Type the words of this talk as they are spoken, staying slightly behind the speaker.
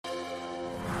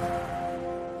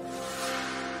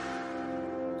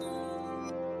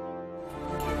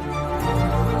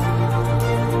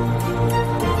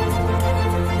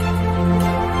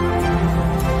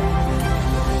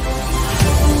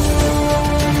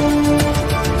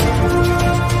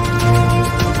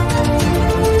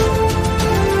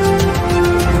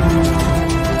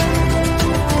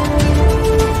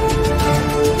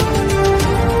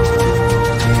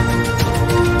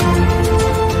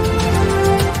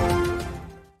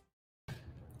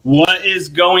What is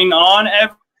going on,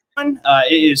 everyone?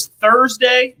 It is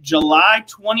Thursday, July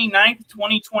 29th,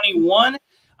 2021.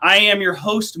 I am your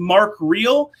host, Mark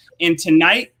Reel, and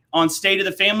tonight on State of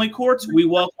the Family Courts, we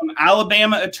welcome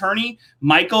Alabama attorney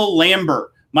Michael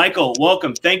Lambert. Michael,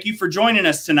 welcome. Thank you for joining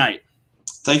us tonight.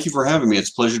 Thank you for having me.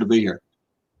 It's a pleasure to be here.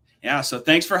 Yeah, so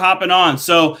thanks for hopping on.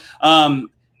 So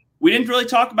we didn't really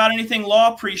talk about anything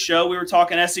law pre-show. We were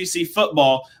talking SEC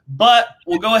football, but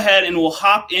we'll go ahead and we'll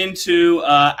hop into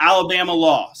Alabama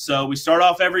law. So we start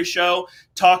off every show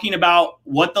talking about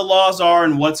what the laws are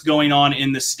and what's going on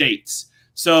in the states.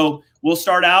 So we'll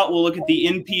start out. We'll look at the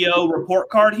NPO report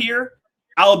card here.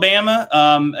 Alabama,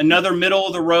 another middle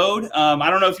of the road. I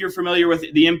don't know if you're familiar with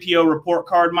the NPO report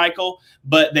card, Michael,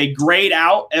 but they grade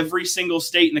out every single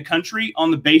state in the country on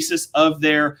the basis of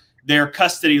their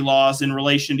custody laws in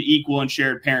relation to equal and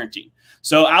shared parenting.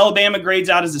 So Alabama grades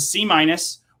out as a C-,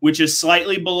 which is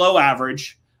slightly below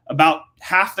average. About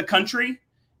half the country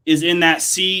is in that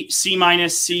C-, C+,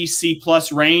 C+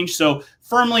 range, so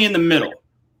firmly in the middle.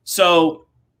 So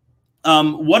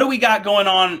what do we got going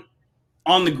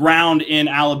on the ground in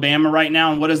Alabama right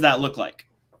now, and what does that look like?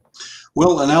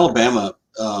 Well, in Alabama,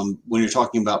 when you're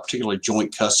talking about particularly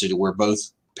joint custody, where both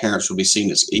parents will be seen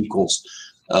as equals,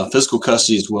 physical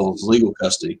custody as well as legal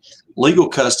custody. Legal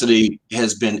custody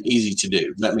has been easy to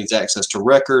do. That means access to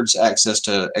records, access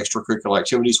to extracurricular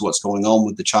activities, what's going on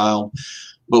with the child.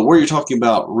 But where you're talking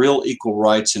about real equal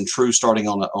rights and true starting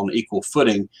on equal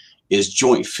footing is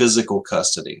joint physical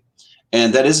custody.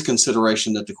 And that is a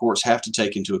consideration that the courts have to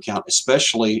take into account,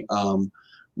 especially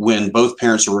when both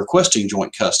parents are requesting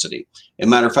joint custody. As a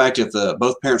matter of fact, if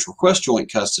both parents request joint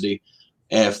custody,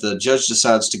 if the judge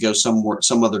decides to go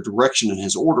some other direction in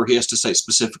his order, he has to say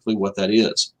specifically what that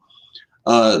is.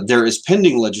 There is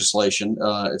pending legislation.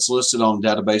 It's listed on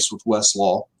database with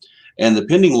Westlaw, and the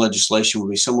pending legislation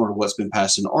would be similar to what's been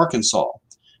passed in Arkansas,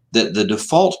 that the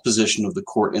default position of the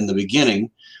court in the beginning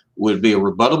would be a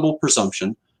rebuttable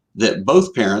presumption that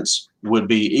both parents would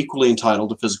be equally entitled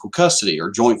to physical custody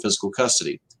or joint physical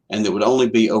custody, and that would only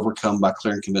be overcome by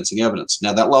clear and convincing evidence.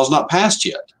 Now, that law is not passed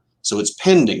yet. So it's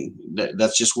pending.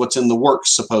 That's just what's in the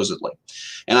works, supposedly.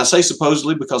 And I say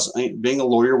supposedly because being a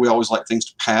lawyer, we always like things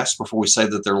to pass before we say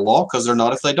that they're law, because they're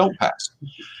not if they don't pass.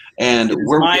 And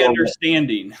my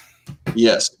understanding.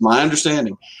 Yes, my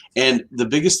understanding. And the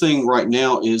biggest thing right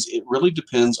now is it really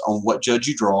depends on what judge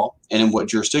you draw and in what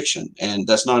jurisdiction. And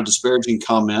that's not a disparaging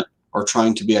comment or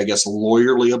trying to be, I guess,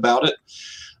 lawyerly about it,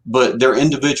 but they're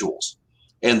individuals.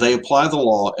 And they apply the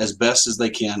law as best as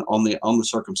they can on the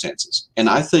circumstances. And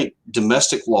I think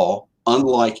domestic law,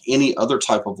 unlike any other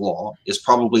type of law, is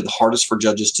probably the hardest for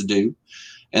judges to do.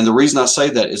 And the reason I say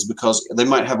that is because they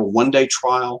might have a 1-day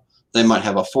trial, they might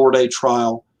have a 4-day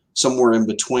trial, somewhere in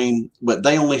between, but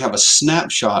they only have a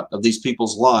snapshot of these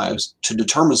people's lives to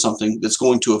determine something that's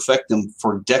going to affect them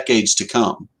for decades to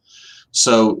come.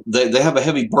 So they have a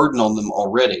heavy burden on them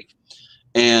already.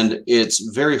 And it's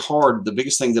very hard. The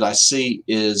biggest thing that I see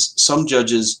is some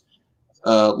judges,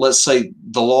 let's say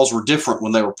the laws were different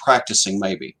when they were practicing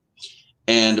maybe.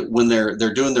 And when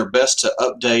they're doing their best to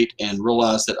update and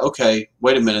realize that, okay,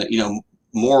 wait a minute,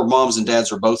 more moms and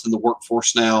dads are both in the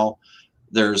workforce now.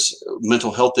 There's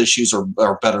mental health issues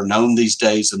are better known these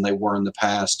days than they were in the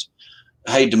past.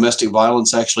 Hey, domestic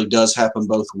violence actually does happen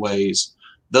both ways.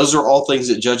 Those are all things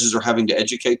that judges are having to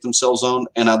educate themselves on.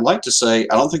 And I'd like to say,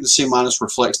 I don't think the C-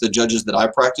 reflects the judges that I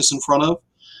practice in front of.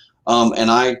 And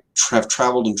I have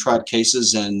traveled and tried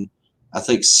cases in, I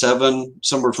think,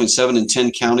 somewhere between 7 and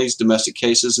 10 counties, domestic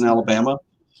cases in Alabama,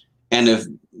 and have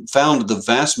found the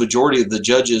vast majority of the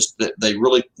judges that they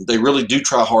really do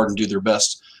try hard and do their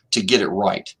best to get it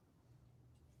right.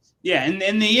 Yeah, and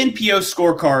the NPO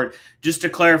scorecard, just to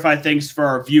clarify things for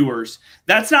our viewers,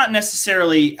 that's not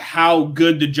necessarily how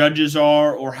good the judges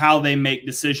are or how they make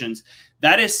decisions.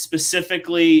 That is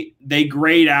specifically, they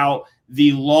grade out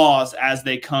the laws as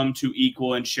they come to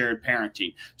equal and shared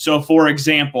parenting. So, for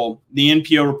example, the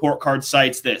NPO report card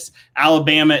cites this.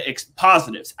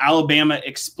 Positives. Alabama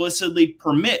explicitly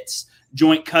permits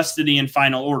joint custody in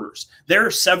final orders. There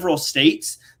are several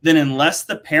states that unless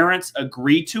the parents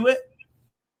agree to it,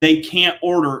 they can't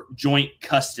order joint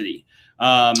custody.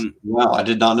 Wow, I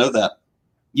did not know that.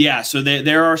 Yeah, so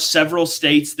there are several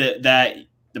states that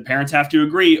the parents have to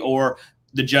agree or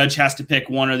the judge has to pick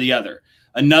one or the other.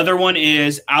 Another one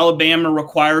is Alabama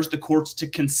requires the courts to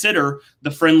consider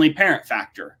the friendly parent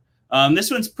factor. This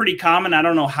one's pretty common. I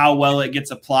don't know how well it gets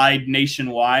applied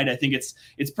nationwide. I think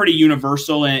it's pretty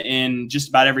universal in just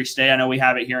about every state. I know we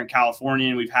have it here in California,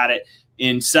 and we've had it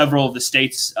in several of the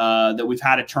states that we've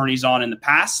had attorneys on in the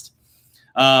past.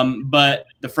 But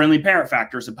the friendly parent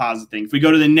factor is a positive thing. If we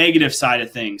go to the negative side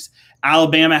of things,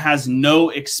 Alabama has no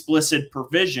explicit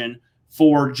provision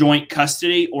for joint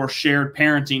custody or shared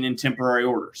parenting in temporary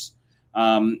orders.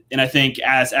 And I think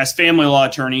as family law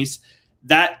attorneys,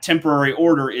 that temporary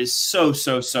order is so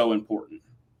important.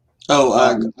 Oh,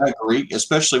 I agree,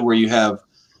 especially where you have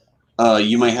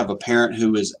you may have a parent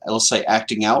who is, let's say,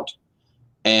 acting out,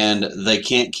 and they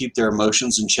can't keep their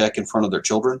emotions in check in front of their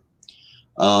children,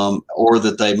 or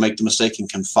that they make the mistake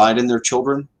and confide in their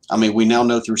children. I mean, we now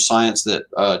know through science that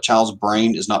a child's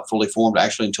brain is not fully formed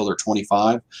actually until they're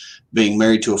 25. Being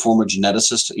married to a former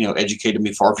geneticist, educated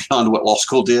me far beyond what law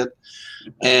school did.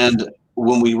 And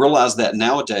when we realize that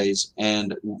nowadays,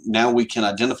 and now we can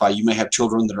identify, you may have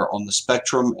children that are on the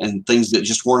spectrum and things that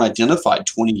just weren't identified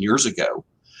 20 years ago,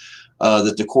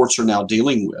 that the courts are now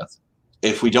dealing with.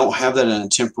 If we don't have that in a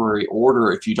temporary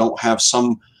order, if you don't have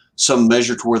some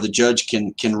measure to where the judge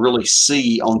can really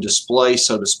see on display,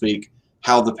 so to speak,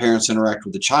 how the parents interact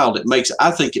with the child,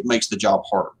 I think it makes the job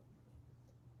harder.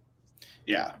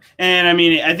 Yeah. And I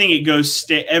mean, I think it goes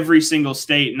every single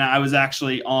state. And I was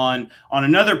actually on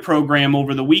another program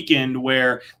over the weekend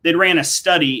where they ran a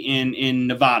study in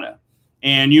Nevada.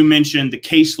 And you mentioned the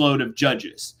caseload of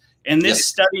judges. And this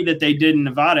study that they did in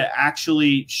Nevada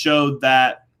actually showed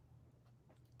that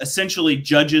essentially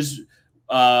judges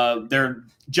were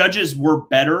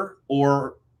better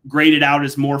or graded out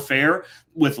as more fair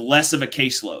with less of a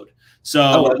caseload.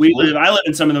 So I live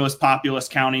in some of the most populous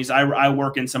counties. I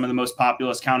work in some of the most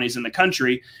populous counties in the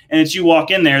country. And as you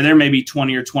walk in there may be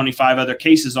 20 or 25 other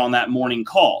cases on that morning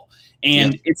call.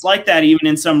 And it's like that even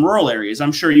in some rural areas.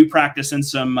 I'm sure you practice in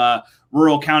some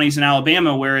rural counties in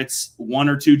Alabama where it's one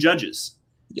or two judges.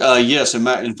 Yes.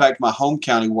 In fact, my home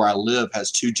county where I live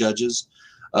has 2 judges.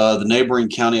 The neighboring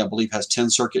county, I believe, has 10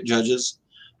 circuit judges.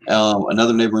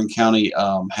 Another neighboring county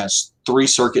has 3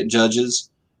 circuit judges.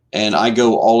 And I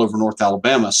go all over North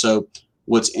Alabama. So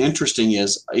what's interesting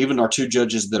is even our 2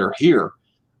 judges that are here,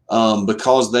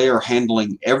 because they are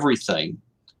handling everything,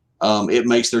 it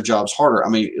makes their jobs harder. I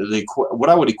mean, what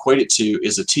I would equate it to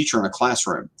is a teacher in a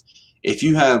classroom. If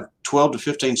you have 12 to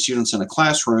 15 students in a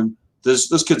classroom,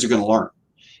 those kids are going to learn.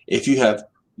 If you have,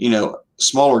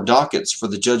 smaller dockets for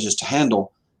the judges to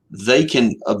handle, they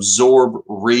can absorb,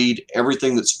 read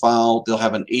everything that's filed. They'll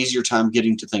have an easier time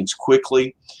getting to things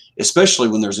quickly, especially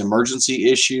when there's emergency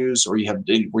issues or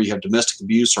where you have domestic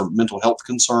abuse or mental health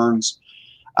concerns.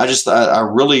 I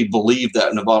really believe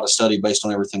that Nevada study based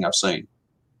on everything I've seen.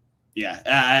 Yeah,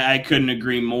 I couldn't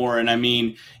agree more. And I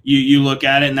mean, you look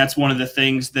at it, and that's one of the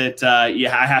things that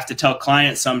I have to tell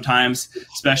clients sometimes,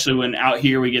 especially when out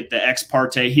here we get the ex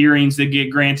parte hearings that get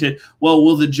granted. Well,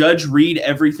 will the judge read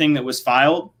everything that was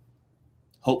filed?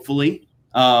 Hopefully.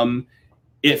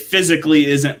 It physically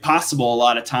isn't possible a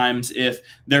lot of times if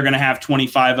they're going to have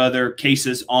 25 other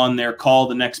cases on their call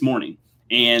the next morning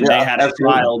and they had a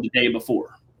trial the day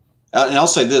before. And I'll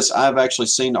say this, I've actually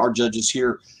seen our judges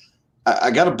here.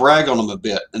 I got to brag on them a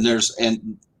bit.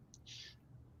 And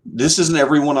this isn't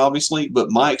everyone, obviously,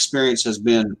 but my experience has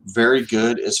been very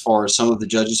good as far as some of the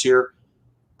judges here.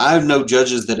 I know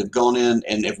judges that have gone in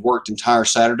and have worked entire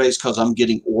Saturdays because I'm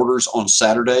getting orders on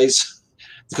Saturdays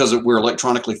because we're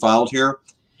electronically filed here.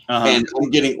 And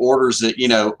I'm getting orders at,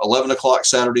 11 o'clock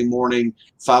Saturday morning,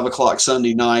 5 o'clock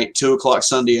Sunday night, 2 o'clock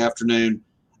Sunday afternoon.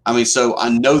 I mean, so I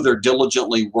know they're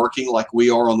diligently working like we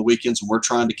are on the weekends, and we're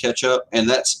trying to catch up. And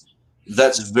that's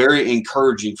very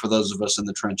encouraging for those of us in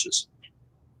the trenches.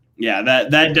 Yeah,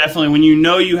 that definitely, when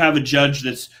you have a judge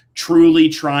that's truly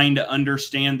trying to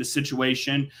understand the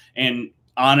situation and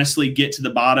honestly get to the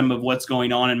bottom of what's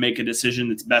going on and make a decision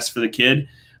that's best for the kid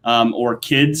or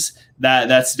kids,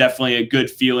 that's definitely a good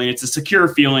feeling. It's a secure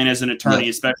feeling as an attorney,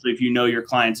 especially if you know your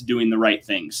client's doing the right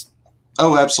things.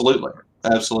 Oh, absolutely.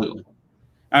 Absolutely.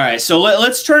 All right, so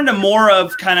let's turn to more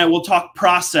of we'll talk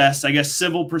process, I guess,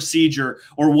 civil procedure,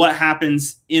 or what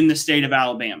happens in the state of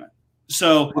Alabama.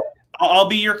 So I'll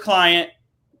be your client.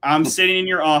 I'm sitting in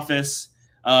your office,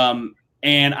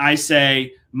 and I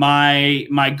say,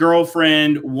 my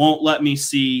girlfriend won't let me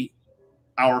see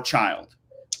our child.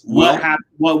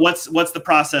 What's the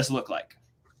process look like?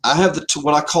 I have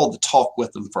what I call the talk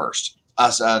with them first.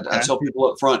 I tell people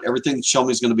up front, everything that show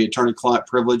me is going to be attorney-client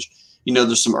privilege.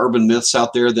 There's some urban myths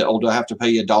out there that, do I have to pay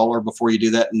you $1 before you do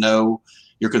that? No,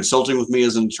 you're consulting with me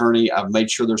as an attorney. I've made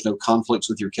sure there's no conflicts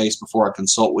with your case before I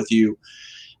consult with you.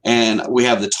 And we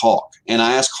have the talk, and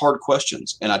I ask hard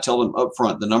questions, and I tell them up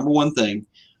front, the number one thing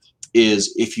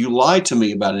is if you lie to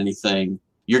me about anything,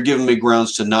 you're giving me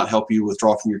grounds to not help you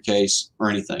withdraw from your case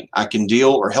or anything. I can deal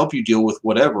or help you deal with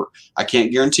whatever. I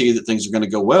can't guarantee you that things are going to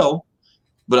go well,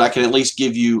 but I can at least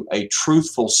give you a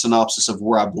truthful synopsis of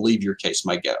where I believe your case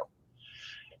may go.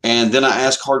 And then I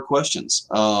ask hard questions,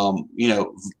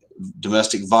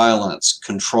 domestic violence,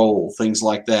 control, things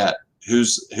like that.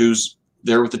 Who's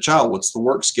there with the child? What's the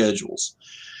work schedules?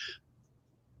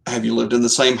 Have you lived in the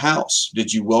same house?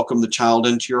 Did you welcome the child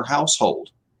into your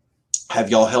household? Have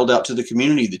y'all held out to the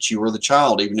community that you are the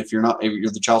child, even if you're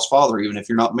the child's father, even if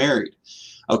you're not married?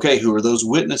 Okay, who are those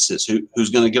witnesses? Who's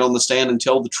going to get on the stand and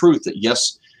tell the truth that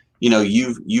yes,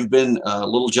 you've been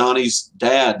little Johnny's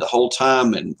dad the whole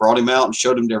time and brought him out and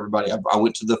showed him to everybody. I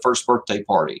went to the first birthday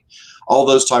party. All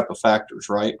those type of factors,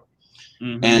 right?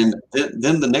 Mm-hmm. And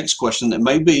then the next question that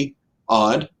may be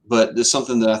odd, but it's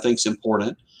something that I think is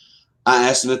important. I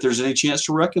asked them if there's any chance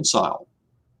to reconcile,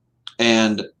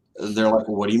 and they're like,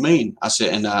 "Well, what do you mean?" I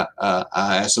said, and I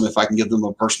asked them if I can give them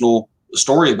a personal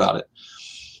story about it.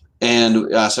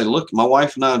 And I said, "Look, my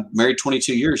wife and I married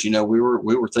 22 years. We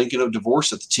were thinking of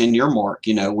divorce at the 10-year mark.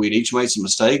 We'd each made some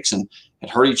mistakes and had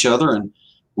hurt each other, and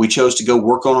we chose to go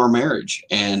work on our marriage.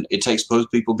 And it takes both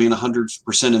people being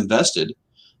 100% invested.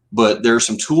 But there are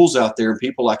some tools out there and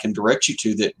people I can direct you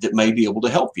to that may be able to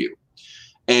help you."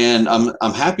 And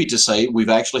I'm happy to say we've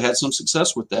actually had some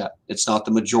success with that. It's not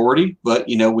the majority, but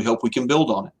we hope we can build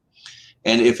on it.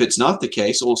 And if it's not the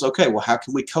case, well, it's okay. Well, how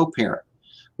can we co-parent?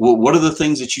 Well, what are the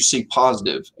things that you see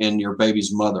positive in your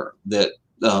baby's mother that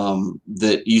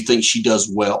you think she does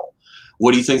well?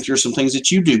 What do you think there's some things that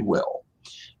you do well?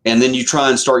 And then you try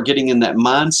and start getting in that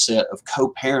mindset of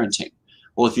co-parenting.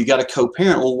 Well, if you got a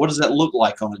co-parent, well, what does that look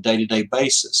like on a day-to-day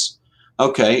basis?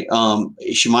 Okay,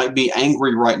 she might be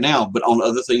angry right now, but on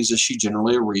other things, is she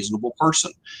generally a reasonable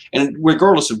person? And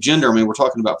regardless of gender, I mean, we're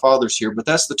talking about fathers here, but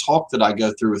that's the talk that I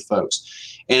go through with folks.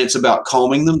 And it's about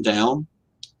calming them down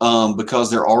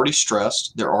because they're already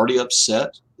stressed. They're already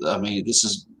upset. I mean, this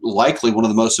is likely one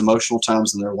of the most emotional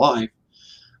times in their life.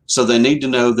 So they need to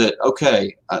know that,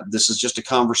 okay, this is just a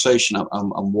conversation.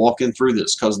 I'm walking through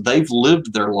this because they've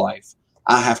lived their life.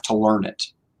 I have to learn it,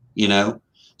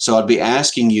 So I'd be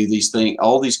asking you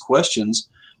all these questions,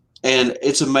 and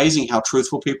it's amazing how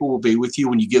truthful people will be with you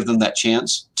when you give them that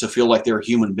chance to feel like they're a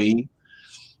human being.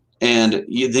 And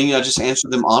then I just answer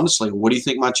them honestly. What do you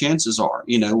think my chances are?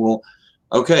 Well,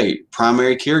 okay,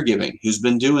 primary caregiving. Who's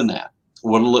been doing that?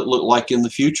 What will it look like in the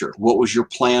future? What was your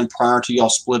plan prior to y'all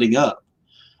splitting up?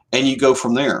 And you go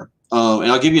from there.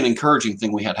 And I'll give you an encouraging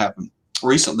thing we had happen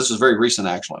recent. This is very recent,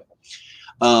 actually.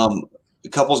 The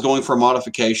couple's going for a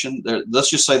modification. Let's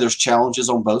just say there's challenges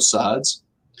on both sides.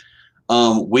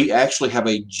 We actually have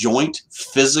a joint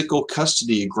physical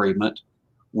custody agreement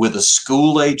with a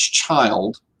school-age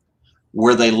child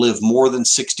where they live more than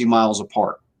 60 miles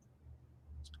apart.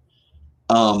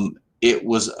 It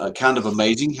was kind of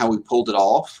amazing how we pulled it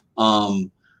off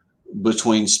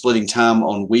between splitting time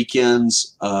on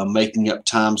weekends, making up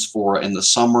times in the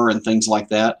summer and things like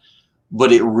that.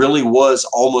 But it really was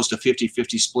almost a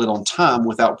 50-50 split on time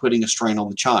without putting a strain on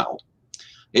the child.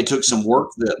 It took some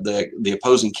work. The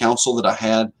opposing counsel that I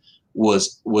had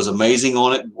was amazing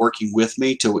on it, working with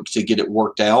me to get it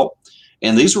worked out.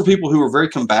 And these were people who were very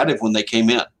combative when they came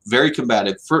in, very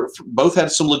combative. Both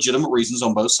had some legitimate reasons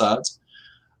on both sides.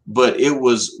 But it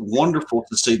was wonderful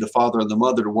to see the father and the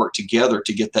mother to work together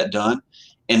to get that done.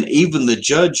 And even the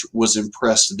judge was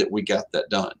impressed that we got that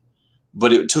done.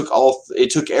 But it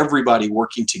took everybody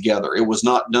working together. It was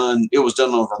not done. It was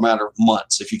done over a matter of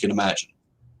months, if you can imagine.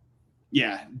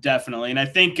 Yeah, definitely. And I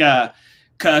think a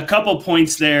couple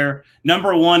points there.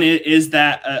 Number one is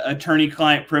that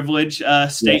attorney-client privilege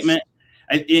statement.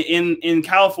 Yes. In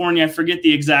California, I forget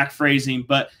the exact phrasing,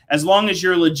 but as long as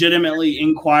you're legitimately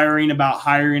inquiring about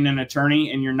hiring an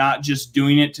attorney and you're not just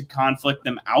doing it to conflict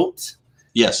them out,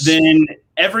 yes, then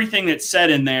everything that's said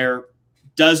in there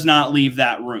does not leave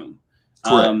that room.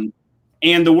 And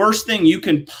the worst thing you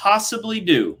can possibly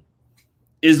do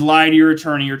is lie to your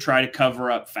attorney or try to cover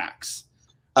up facts.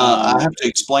 I have to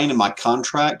explain in my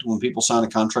contract, when people sign a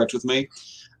contract with me,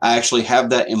 I actually have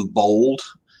that in bold.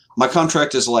 My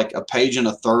contract is like a page and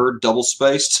a third, double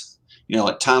spaced,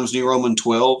 like Times New Roman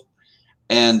 12.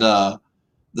 And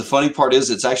the funny part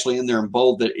is it's actually in there in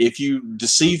bold that if you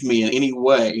deceive me in any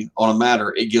way on a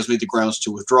matter, it gives me the grounds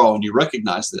to withdraw, and you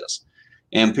recognize this.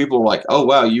 And people are like, "Oh,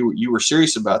 wow, you were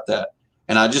serious about that."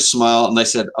 And I just smile, and they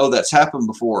said, "Oh, that's happened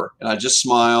before." And I just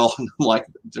smile, and I'm like,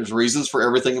 there's reasons for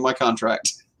everything in my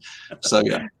contract. So,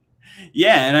 yeah.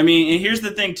 Yeah, and I mean, and here's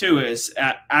the thing, too, is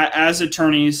as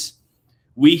attorneys,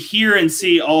 we hear and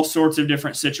see all sorts of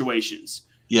different situations.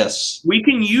 Yes. We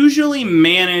can usually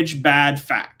manage bad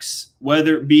facts,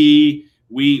 whether it be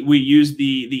we use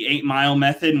the 8 Mile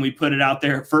method, and we put it out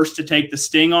there first to take the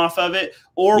sting off of it,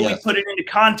 or we put it into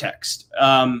context.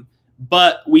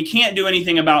 But we can't do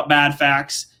anything about bad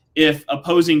facts if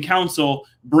opposing counsel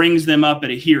brings them up at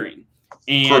a hearing.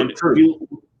 And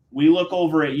we look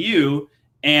over at you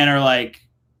and are like,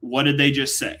 what did they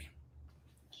just say?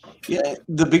 Yeah,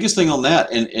 the biggest thing on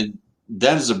that, and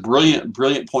that is a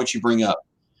brilliant point you bring up.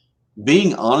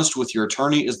 Being honest with your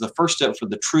attorney is the first step for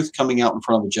the truth coming out in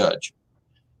front of a judge.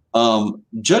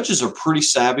 Judges are pretty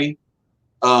savvy.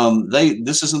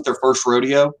 This isn't their first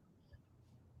rodeo.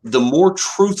 The more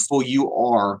truthful you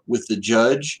are with the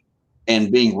judge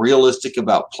and being realistic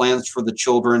about plans for the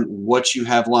children, what you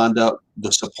have lined up,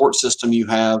 the support system you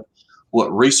have,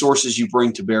 what resources you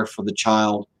bring to bear for the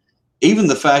child, even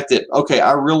the fact that, okay,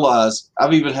 I realize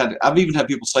I've even had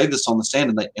people say this on the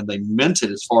stand, and they meant it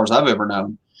as far as I've ever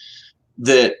known,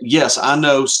 that yes, I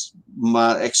know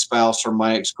my ex-spouse or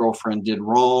my ex-girlfriend did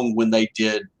wrong when they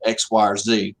did X, Y, or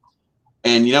Z.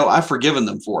 And, I've forgiven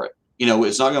them for it.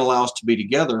 It's not going to allow us to be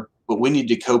together, but we need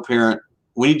to co-parent.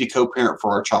 We need to co-parent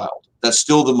for our child. That's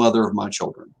still the mother of my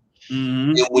children.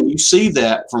 Mm-hmm. And when you see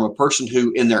that from a person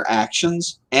who in their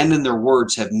actions and in their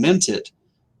words have meant it,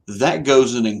 that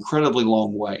goes an incredibly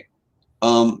long way.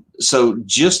 So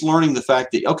just learning the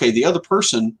fact that, okay, the other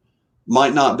person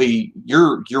might not be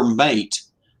your mate,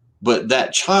 but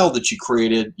that child that you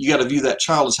created, you got to view that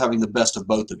child as having the best of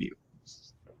both of you.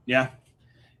 Yeah.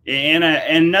 And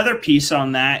another piece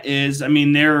on that is,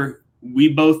 we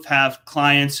both have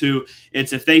clients who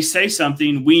if they say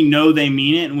something, we know they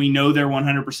mean it and we know they're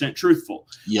 100% truthful.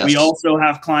 Yes. We also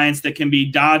have clients that can be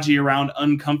dodgy around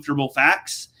uncomfortable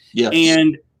facts. Yes.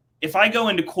 And if I go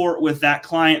into court with that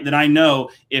client that I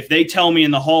know, if they tell me in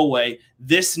the hallway,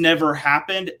 this never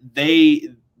happened, they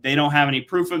don't have any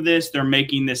proof of this, they're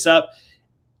making this up,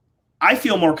 I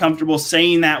feel more comfortable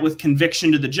saying that with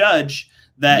conviction to the judge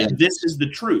that this is the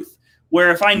truth.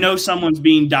 Where if I know someone's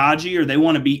being dodgy or they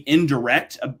want to be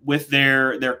indirect with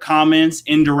their comments,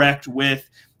 indirect with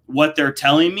what they're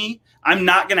telling me, I'm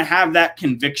not going to have that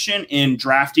conviction in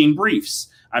drafting briefs.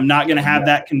 I'm not going to have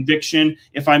that conviction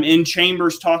if I'm in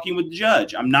chambers talking with the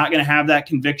judge. I'm not going to have that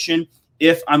conviction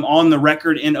if I'm on the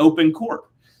record in open court.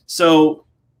 So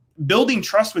building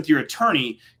trust with your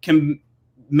attorney can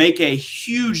make a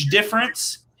huge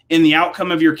difference in the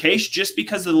outcome of your case just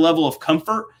because of the level of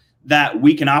comfort that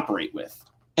we can operate with.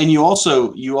 And you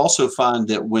also find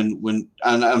that when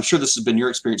and I'm sure this has been your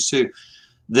experience too,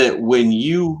 that when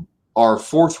you are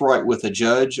forthright with a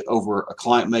judge over a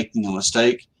client making a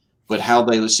mistake, but how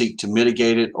they seek to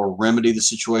mitigate it or remedy the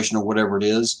situation or whatever it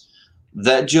is,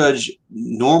 that judge,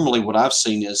 normally what I've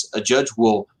seen is a judge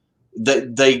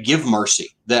they give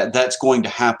mercy. That's going to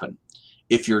happen.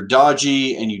 If you're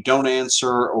dodgy and you don't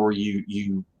answer, or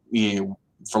you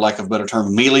for lack of a better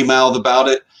term, mealy mouth about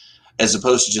it, as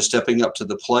opposed to just stepping up to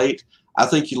the plate, I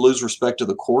think you lose respect to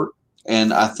the court.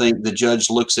 And I think the judge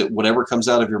looks at whatever comes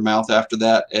out of your mouth after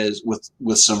that as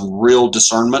with some real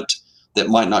discernment that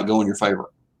might not go in your favor.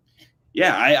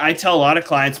 Yeah, I tell a lot of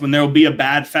clients when there will be a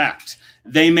bad fact,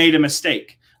 they made a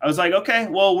mistake. I was like, okay,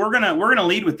 well, we're gonna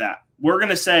lead with that. We're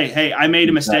gonna say, hey, I made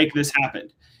a mistake. This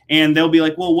happened. And they'll be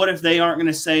like, well, what if they aren't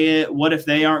going to say it? What if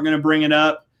they aren't going to bring it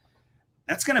up?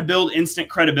 That's going to build instant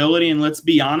credibility. And let's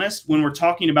be honest, when we're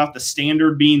talking about the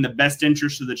standard being the best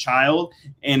interest of the child,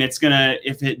 and it's going to,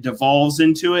 if it devolves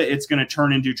into it, it's going to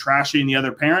turn into trashing the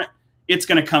other parent, it's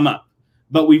going to come up.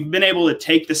 But we've been able to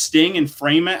take the sting and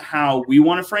frame it how we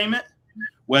want to frame it,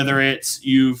 whether it's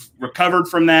you've recovered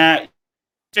from that,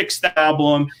 fixed the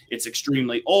problem, it's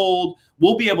extremely old.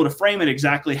 We'll be able to frame it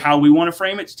exactly how we want to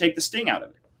frame it to take the sting out of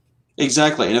it.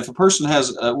 Exactly. And if a person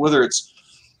has, whether it's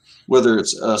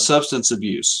substance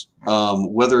abuse,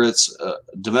 whether it's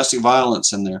domestic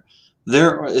violence in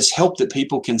there is help that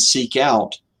people can seek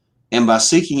out. And by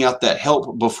seeking out that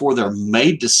help before they're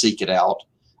made to seek it out,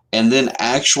 and then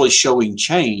actually showing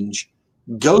change,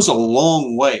 goes a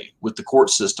long way with the court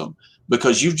system,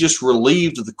 because you've just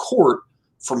relieved the court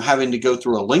from having to go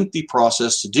through a lengthy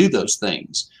process to do those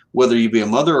things, whether you be a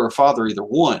mother or a father, either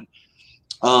one.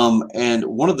 And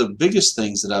one of the biggest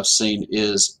things that I've seen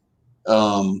is,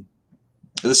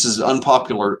 this is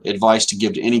unpopular advice to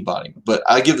give to anybody, but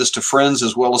I give this to friends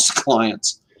as well as to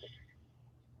clients.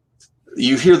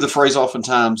 You hear the phrase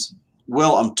oftentimes,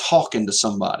 well, I'm talking to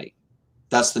somebody.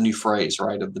 That's the new phrase,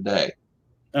 right, of the day.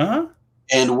 Uh-huh.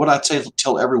 And what I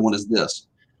tell everyone is this.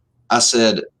 I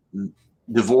said,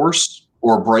 divorce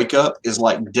or breakup is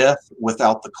like death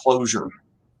without the closure.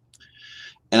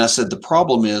 And I said, the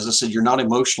problem is, I said, you're not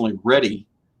emotionally ready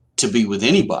to be with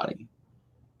anybody.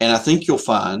 And I think you'll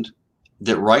find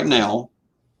that right now,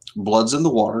 blood's in the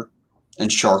water,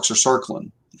 and sharks are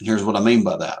circling. And here's what I mean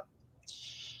by that.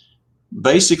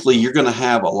 Basically, you're going to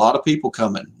have a lot of people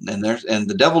coming, and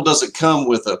the devil doesn't come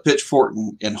with a pitchfork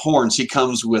and horns. He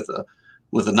comes with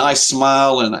a nice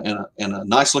smile and a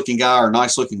nice looking guy or a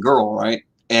nice looking girl, right?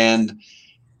 And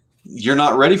you're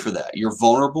not ready for that. You're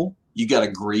vulnerable. You got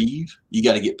to grieve. You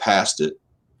got to get past it.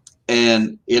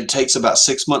 And it takes about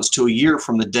 6 months to a year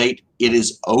from the date it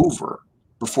is over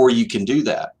before you can do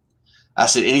that. I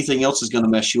said, anything else is going to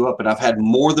mess you up. And I've had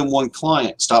more than one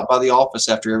client stop by the office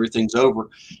after everything's over.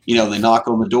 You know, they knock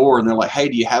on the door and they're like, hey,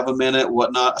 do you have a minute?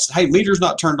 Whatnot. I said, hey, meter's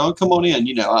not turned on. Come on in.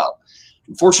 You know,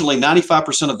 unfortunately,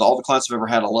 95% of all the clients I've ever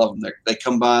had, I love them. They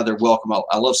come by, they're welcome.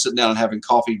 I love sitting down and having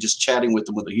coffee, just chatting with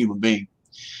them with a human being.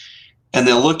 And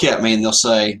they'll look at me and they'll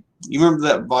say, you remember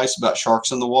that advice about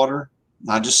sharks in the water? And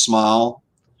I just smile.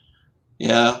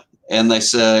 Yeah. And they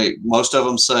say, most of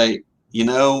them say, you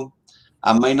know,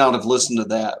 I may not have listened to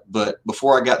that, but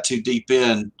before I got too deep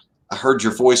in, I heard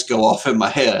your voice go off in my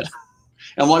head.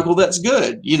 And I'm like, well, that's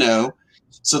good, you know.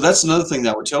 So that's another thing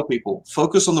that I would tell people.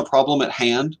 Focus on the problem at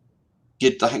hand.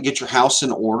 Get your house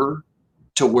in order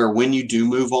to where when you do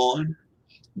move on,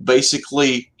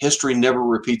 basically history never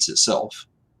repeats itself.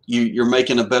 You're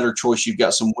making a better choice. You've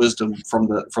got some wisdom from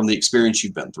the experience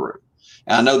you've been through.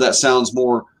 And I know that sounds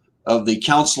more of the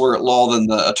counselor at law than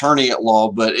the attorney at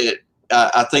law, but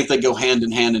I think they go hand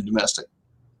in hand in domestic.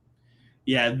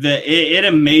 Yeah, it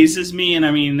amazes me, and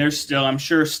I mean, I'm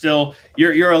sure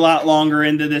you're a lot longer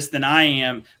into this than I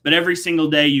am, but every single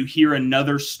day you hear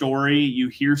another story, you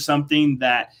hear something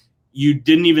that you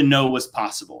didn't even know was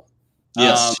possible.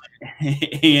 Yes.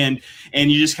 And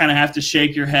you just kind of have to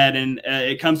shake your head, and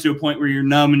it comes to a point where you're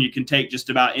numb and you can take just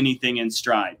about anything in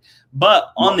stride.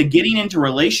 But on the getting into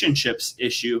relationships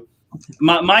issue,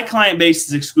 my client base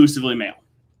is exclusively male.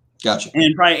 Gotcha.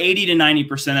 And probably 80 to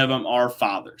 90% of them are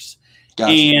fathers.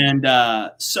 Gotcha.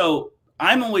 And so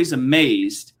I'm always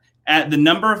amazed at the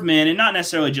number of men, and not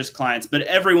necessarily just clients, but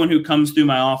everyone who comes through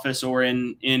my office or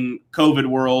in COVID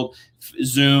world,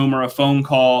 Zoom or a phone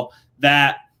call,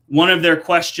 that one of their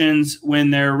questions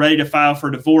when they're ready to file for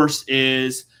divorce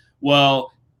is,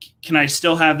 well, can I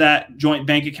still have that joint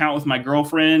bank account with my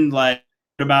girlfriend? Like,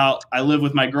 about I live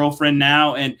with my girlfriend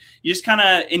now. And you just kind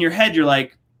of in your head, you're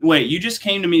like, wait, you just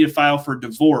came to me to file for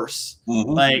divorce. Mm-hmm.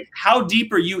 Like, how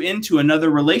deep are you into another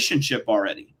relationship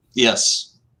already?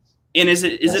 Yes. And is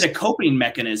it a coping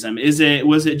mechanism? Was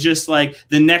it just like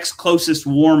the next closest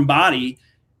warm body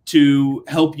to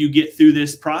help you get through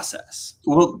this process?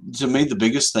 Well, to me, the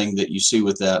biggest thing that you see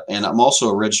with that, and I'm also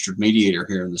a registered mediator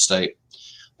here in the state,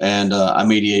 and I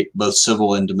mediate both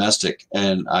civil and domestic,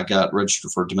 and I got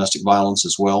registered for domestic violence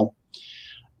as well.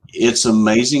 It's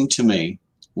amazing to me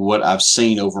what I've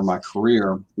seen over my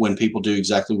career when people do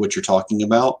exactly what you're talking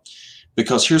about,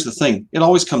 because here's the thing, it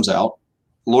always comes out.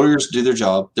 Lawyers do their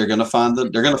job. They're going to find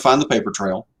the paper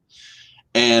trail.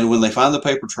 And when they find the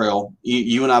paper trail,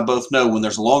 you and I both know when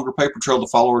there's a longer paper trail to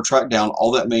follow or track down,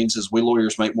 all that means is we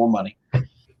lawyers make more money.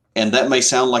 And that may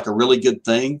sound like a really good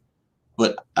thing,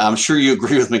 but I'm sure you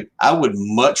agree with me. I would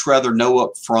much rather know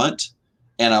up front,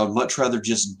 and I would much rather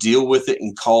just deal with it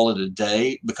and call it a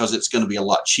day, because it's going to be a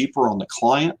lot cheaper on the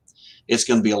client. It's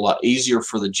going to be a lot easier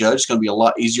for the judge. It's going to be a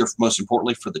lot easier, most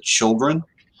importantly, for the children,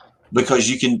 because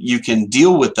you can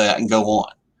deal with that and go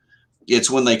on. It's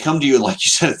when they come to you, like you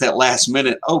said, at that last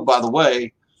minute, oh, by the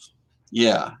way,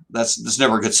 yeah, that's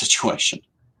never a good situation.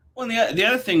 Well, the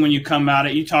other thing, when you come at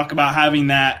it, you talk about having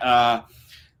that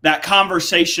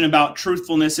conversation about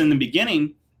truthfulness in the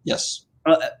beginning. Yes.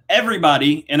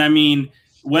 Everybody, and I mean,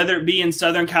 whether it be in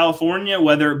Southern California,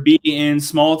 whether it be in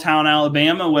small town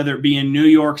Alabama, whether it be in New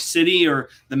York City or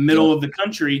the middle of the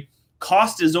country,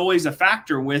 cost is always a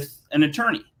factor with an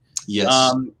attorney.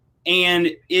 Yes.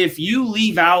 And if you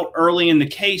leave out early in the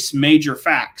case major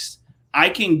facts, I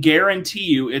can guarantee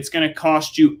you it's going to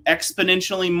cost you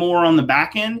exponentially more on the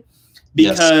back end,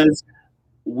 because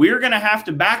we're going to have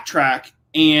to backtrack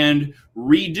and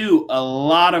redo a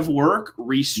lot of work,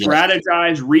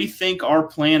 re-strategize, rethink our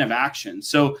plan of action.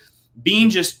 So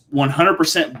being just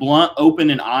 100% blunt,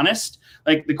 open, and honest,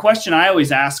 like the question I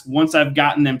always ask once I've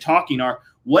gotten them talking are,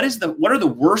 what are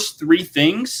the worst 3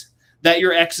 things that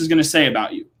your ex is going to say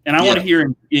about you? And I want to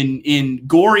hear in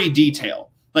gory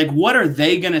detail, like, what are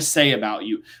they going to say about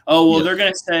you? Oh, well, they're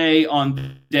going to say on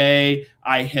the day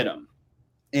I hit them,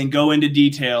 and go into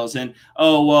details. And,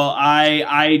 oh, well,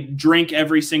 I drink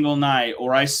every single night,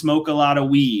 or I smoke a lot of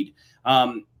weed.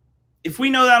 If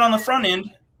we know that on the front end,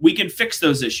 we can fix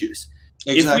those issues.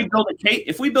 Exactly.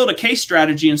 If we build a case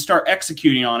strategy and start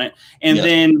executing on it, and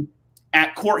then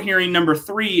at court hearing number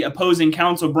 3, opposing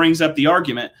counsel brings up the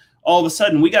argument, all of a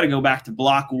sudden we got to go back to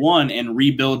block one and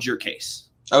rebuild your case.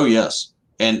 Oh, yes.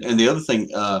 And the other thing,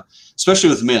 especially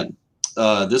with men,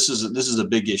 this is a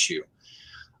big issue.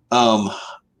 So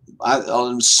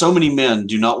many men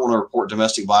do not want to report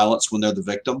domestic violence when they're the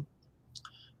victim.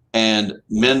 And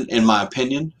men, in my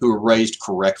opinion, who are raised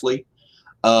correctly,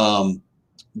 don't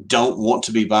want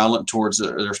to be violent towards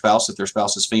their spouse if their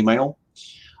spouse is female.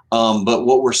 But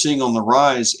what we're seeing on the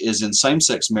rise is in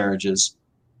same-sex marriages,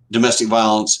 domestic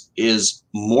violence is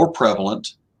more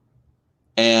prevalent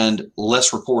and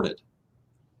less reported.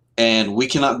 And we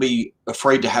cannot be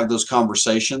afraid to have those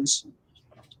conversations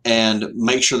and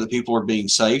make sure that people are being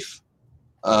safe.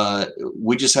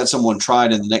 We just had someone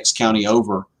tried in the next county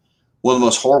over. One of the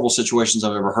most horrible situations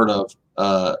I've ever heard of.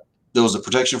 There was a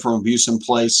protection from abuse in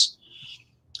place.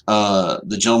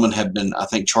 The gentleman had been, I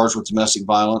think, charged with domestic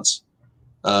violence,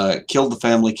 killed the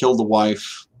family, killed the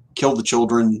wife, killed the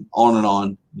children, on and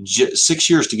on. 6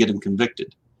 years to get him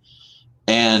convicted.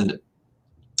 And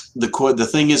the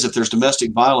thing is, if there's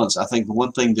domestic violence, I think the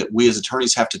one thing that we as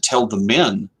attorneys have to tell the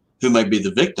men who may be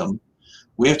the victim,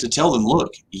 we have to tell them,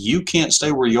 look, you can't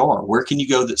stay where you are. Where can you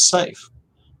go that's safe?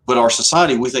 But our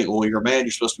society, we think, well, you're a man,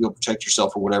 you're supposed to be able to protect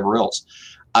yourself or whatever else.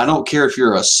 I don't care if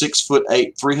you're a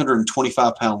 6'8",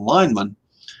 325-pound lineman,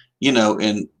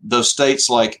 in those states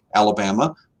like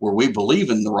Alabama, where we believe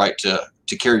in the right to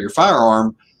carry your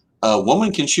firearm, a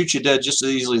woman can shoot you dead just as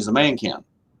easily as a man can.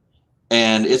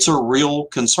 And it's a real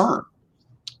concern.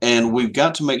 And we've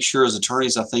got to make sure as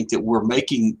attorneys, I think, that we're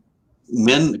making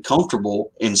men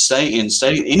comfortable in stating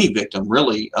any victim,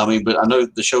 really. I mean, but I know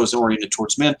the show is oriented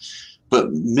towards men, but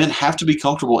men have to be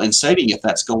comfortable in stating if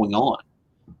that's going on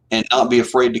and not be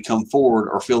afraid to come forward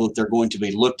or feel that they're going to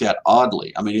be looked at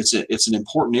oddly. I mean, it's an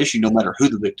important issue no matter who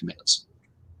the victim is.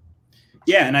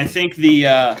 Yeah, and I think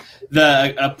the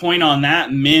point on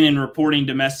that, men in reporting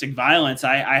domestic violence,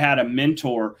 I had a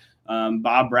mentor,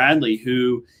 Bob Bradley,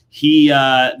 who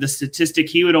the statistic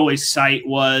he would always cite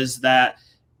was that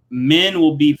men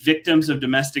will be victims of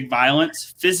domestic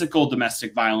violence, physical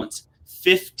domestic violence,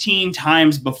 15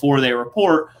 times before they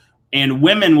report, and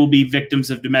women will be victims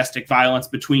of domestic violence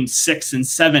between 6 and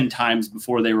 7 times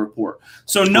before they report.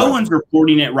 So no one's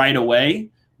reporting it right away,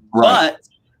 but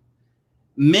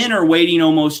men are waiting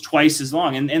almost twice as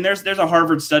long. And there's a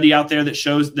Harvard study out there that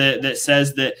shows that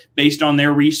says that based on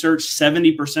their research,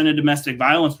 70% of domestic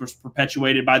violence was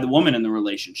perpetuated by the woman in the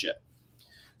relationship.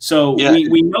 So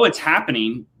we know it's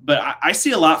happening, but I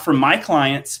see a lot from my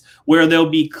clients where there'll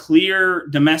be clear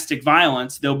domestic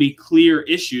violence, there'll be clear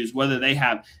issues, whether they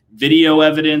have video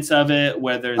evidence of it,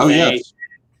 whether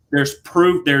there's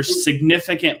proof, there's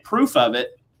significant proof of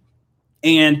it,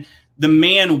 and the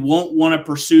man won't want to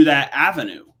pursue that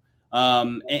avenue.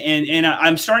 And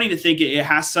I'm starting to think it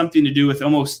has something to do with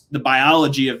almost the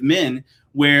biology of men,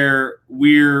 where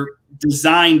we're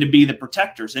designed to be the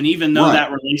protectors. And even though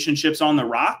that relationship's on the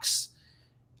rocks,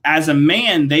 as a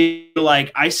man, they feel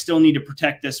like, I still need to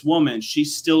protect this woman.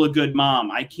 She's still a good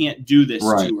mom. I can't do this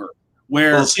to her.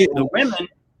 Where the women,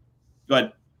 go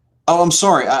ahead. Oh, I'm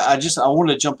sorry. I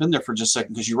wanted to jump in there for just a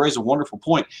second because you raised a wonderful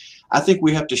point. I think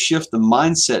we have to shift the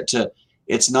mindset to,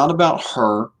 it's not about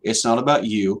her. It's not about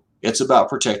you. It's about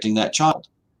protecting that child.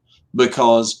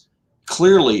 Because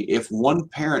clearly, if one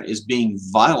parent is being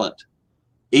violent,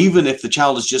 even if the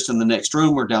child is just in the next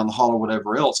room or down the hall or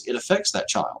whatever else, it affects that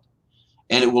child.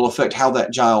 And it will affect how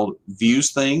that child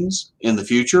views things in the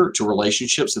future, to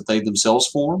relationships that they themselves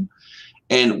form.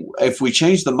 And if we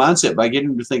change the mindset by getting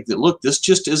them to think that, look, this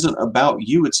just isn't about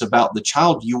you, it's about the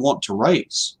child you want to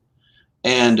raise.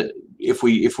 And if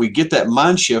we get that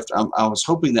mind shift, I was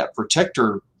hoping that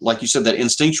protector, like you said, that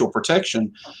instinctual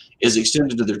protection is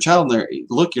extended to their child. And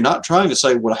look, you're not trying to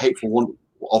say what a hateful,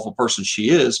 awful person she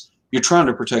is. You're trying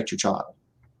to protect your child.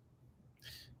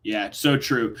 Yeah, so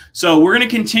true. So we're going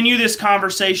to continue this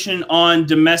conversation on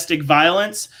domestic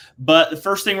violence, but the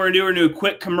first thing we're going to do a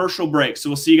quick commercial break. So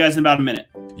we'll see you guys in about a minute.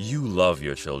 You love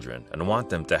your children and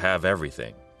want them to have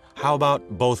everything. How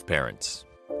about both parents?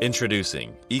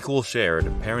 Introducing Equal Shared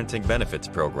Parenting Benefits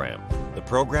Program. The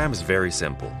program is very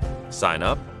simple. Sign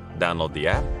up, download the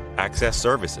app, access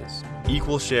services.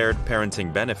 Equal Shared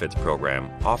Parenting Benefits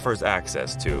Program offers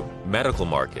access to medical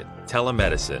market,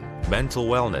 telemedicine, mental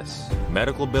wellness,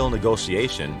 medical bill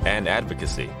negotiation and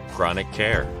advocacy, chronic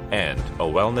care, and a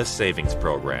wellness savings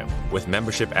program with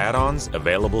membership add-ons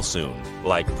available soon,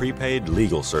 like prepaid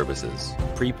legal services,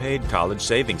 prepaid college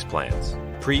savings plans,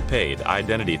 prepaid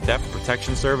identity theft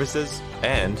protection services,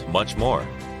 and much more.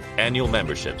 Annual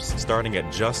memberships starting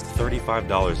at just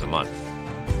 $35 a month.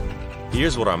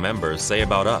 Here's what our members say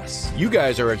about us. You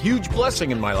guys are a huge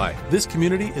blessing in my life. This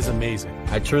community is amazing.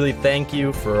 I truly thank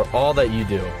you for all that you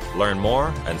do. Learn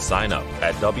more and sign up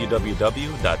at www.tfrm.org.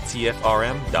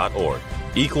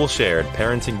 Equal Shared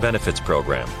Parenting Benefits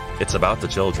Program. It's about the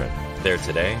children. They're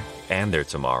today and they're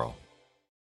tomorrow.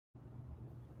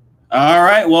 All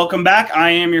right, welcome back. I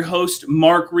am your host,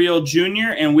 Mark Reel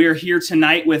Jr., and we're here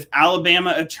tonight with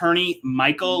Alabama attorney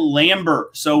Michael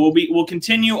Lambert. So we'll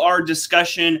continue our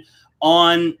discussion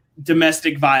on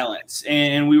domestic violence.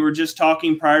 And we were just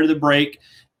talking prior to the break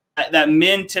that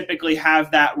men typically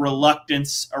have that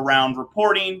reluctance around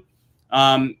reporting.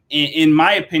 In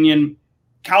my opinion,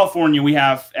 California, we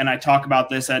have, and I talk about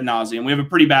this ad nauseum, we have a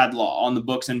pretty bad law on the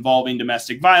books involving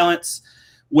domestic violence,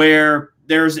 where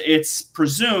it's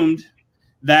presumed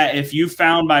that if you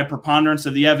found by preponderance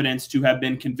of the evidence to have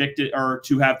been convicted or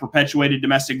to have perpetuated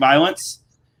domestic violence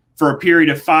for a period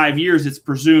of 5 years, it's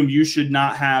presumed you should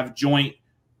not have joint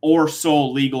or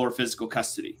sole legal or physical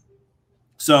custody.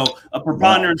 So a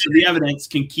preponderance of the evidence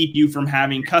can keep you from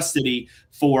having custody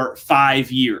for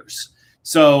 5 years.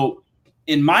 So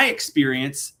in my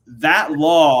experience, that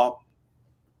law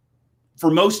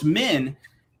for most men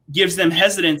gives them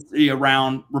hesitancy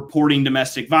around reporting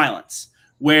domestic violence,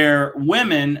 where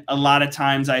women, a lot of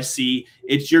times I see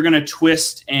you're going to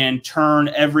twist and turn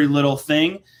every little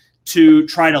thing to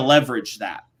try to leverage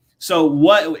that. So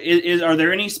are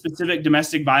there any specific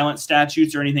domestic violence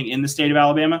statutes or anything in the state of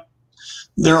Alabama?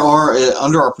 There are,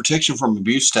 under our protection from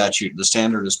abuse statute, the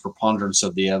standard is preponderance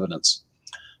of the evidence.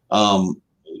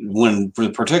 When the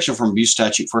protection from abuse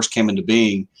statute first came into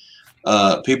being,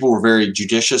 people were very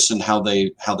judicious in how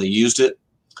they used it.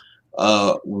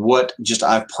 What just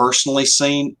I've personally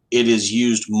seen, it is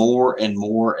used more and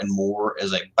more and more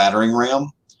as a battering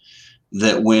ram.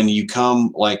 That when you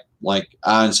come, like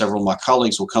I and several of my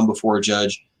colleagues will come before a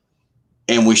judge,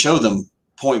 and we show them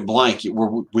point blank where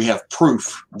we have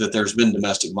proof that there's been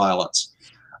domestic violence.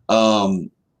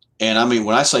 And I mean,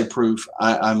 when I say proof,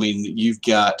 I mean you've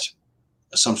got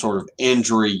some sort of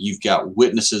injury, you've got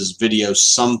witnesses, videos,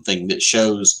 something that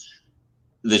shows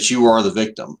that you are the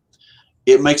victim.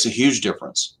 It makes a huge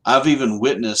difference. I've even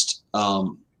witnessed,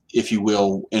 if you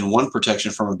will, in one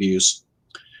protection from abuse,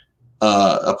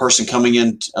 a person coming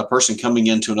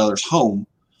into another's home,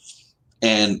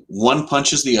 and one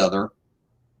punches the other,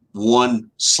 one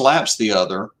slaps the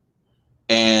other,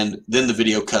 and then the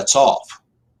video cuts off.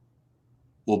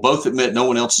 Well, both admit no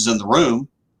one else is in the room.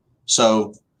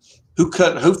 So who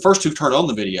turned on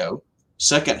the video?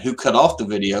 Second, who cut off the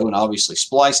video and obviously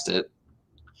spliced it?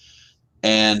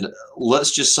 And let's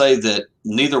just say that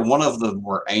neither one of them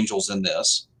were angels in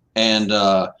this. And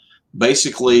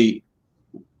basically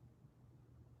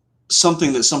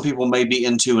something that some people may be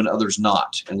into and others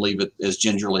not, and leave it as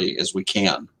gingerly as we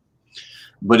can.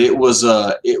 But it was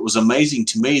amazing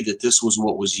to me that this was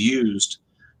what was used,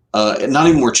 and not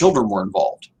even where children were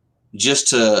involved, just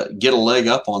to get a leg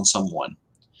up on someone.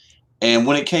 And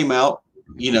when it came out,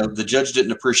 the judge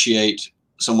didn't appreciate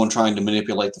someone trying to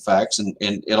manipulate the facts, and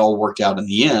it all worked out in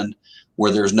the end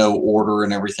where there's no order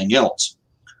and everything else.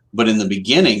 But in the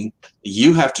beginning,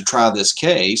 you have to try this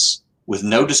case with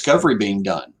no discovery being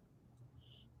done.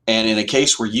 And in a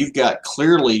case where you've got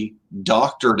clearly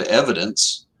doctored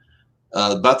evidence,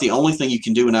 about the only thing you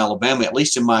can do in Alabama, at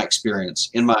least in my experience,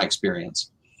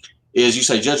 is you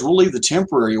say, Judge, we'll leave the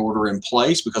temporary order in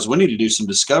place because we need to do some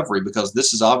discovery because this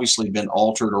has obviously been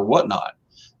altered or whatnot,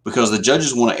 because the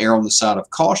judges want to err on the side of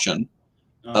caution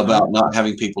about not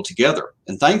having people together.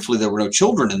 And thankfully there were no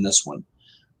children in this one.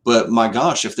 But my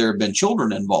gosh, if there had been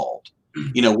children involved,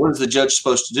 what is the judge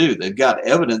supposed to do? They've got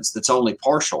evidence that's only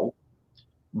partial,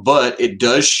 but it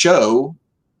does show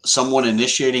someone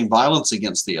initiating violence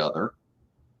against the other.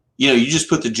 You just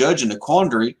put the judge in a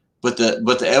quandary, but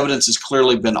the evidence has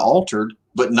clearly been altered,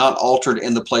 but not altered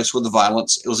in the place where the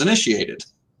violence was initiated.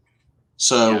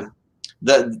 So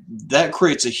that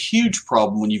creates a huge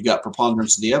problem when you've got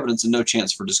preponderance of the evidence and no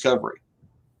chance for discovery.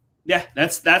 Yeah,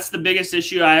 that's the biggest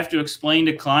issue I have to explain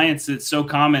to clients. It's so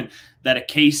common that a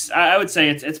case, I would say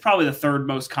it's probably the third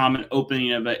most common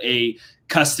opening of a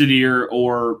custody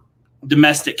or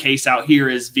domestic case out here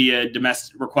is via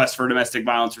domestic request for domestic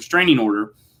violence restraining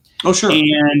order. Oh, sure.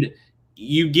 And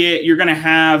you're going to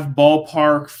have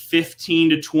ballpark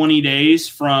 15 to 20 days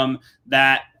from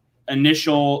that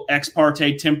initial ex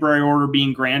parte temporary order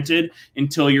being granted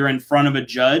until you're in front of a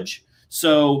judge.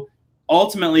 So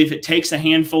ultimately, if it takes a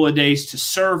handful of days to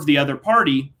serve the other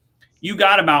party, you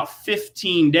got about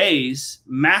 15 days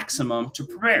maximum to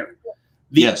prepare.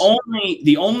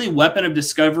 The only weapon of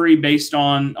discovery based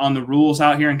on the rules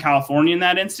out here in California in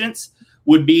that instance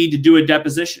would be to do a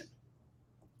deposition.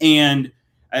 And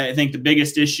I think the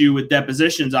biggest issue with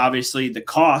depositions, obviously the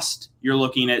cost. You're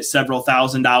looking at several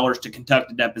 $1,000s to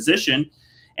conduct a deposition.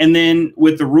 And then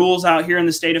with the rules out here in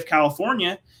the state of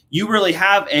California, you really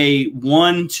have a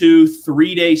 1, 2,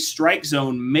 3 day strike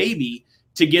zone maybe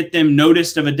to get them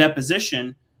noticed of a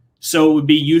deposition, so it would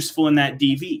be useful in that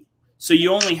DV. So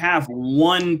you only have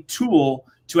one tool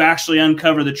to actually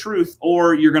uncover the truth,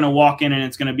 or you're going to walk in and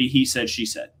it's going to be he said, she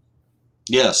said.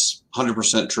 Yes,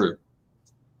 100% true.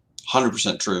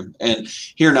 100% true. And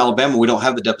here in Alabama, we don't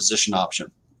have the deposition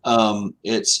option.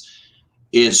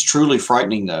 It's truly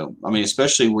frightening, though. I mean,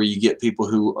 especially where you get people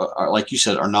who are, like you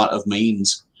said, are not of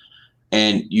means,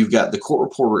 and you've got the court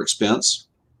reporter expense,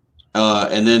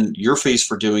 and then your fees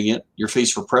for doing it, your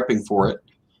fees for prepping for it,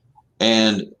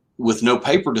 and with no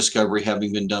paper discovery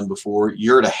having been done before,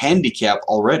 you're at a handicap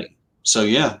already. So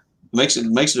yeah, it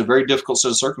makes it a very difficult set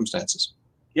of circumstances.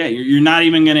 Yeah, you're not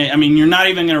even going to, you're not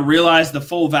even going to realize the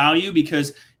full value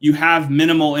because you have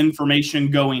minimal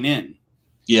information going in.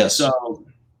 Yes. So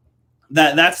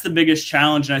that's the biggest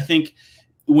challenge. And I think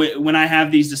when I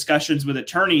have these discussions with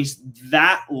attorneys,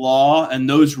 that law and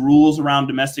those rules around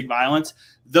domestic violence,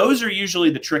 those are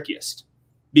usually the trickiest,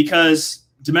 because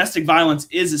domestic violence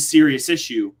is a serious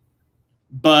issue.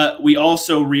 But we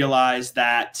also realize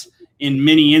that in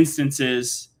many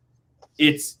instances,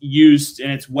 it's used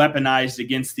and it's weaponized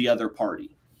against the other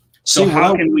party. So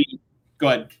how can we go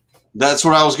ahead? That's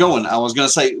where I was going. I was going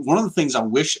to say, one of the things I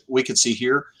wish we could see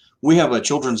here, we have a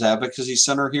children's advocacy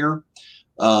center here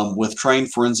with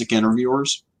trained forensic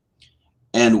interviewers.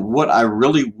 And what I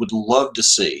really would love to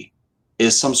see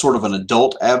is some sort of an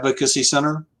adult advocacy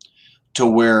center to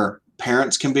where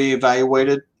parents can be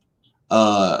evaluated,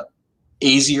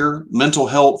 easier mental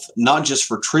health, not just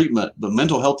for treatment, but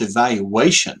mental health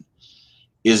evaluation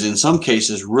is in some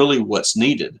cases really what's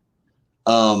needed.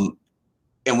 And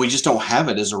we just don't have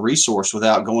it as a resource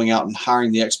without going out and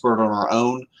hiring the expert on our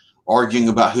own, arguing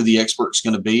about who the expert's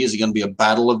going to be. Is it going to be a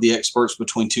battle of the experts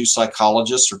between two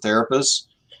psychologists or therapists?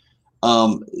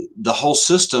 The whole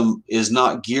system is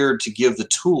not geared to give the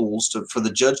tools for the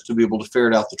judge to be able to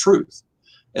ferret out the truth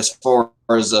as far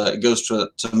as it goes to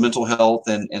mental health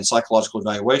and psychological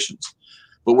evaluations.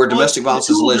 But where domestic violence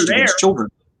is alleged against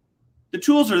children, the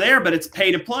tools are there, but it's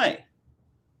pay to play.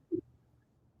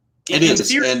 It is.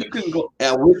 And go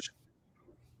ahead.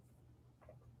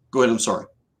 I'm sorry.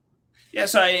 Yeah.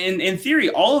 So in theory,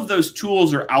 all of those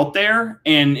tools are out there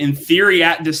and in theory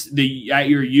at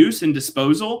your use and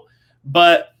disposal.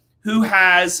 But who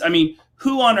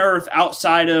on earth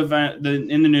outside of in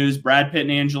the news, Brad Pitt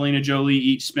and Angelina Jolie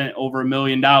each spent over $1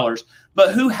 million,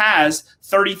 but who has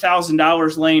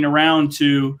 $30,000 laying around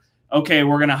to, okay,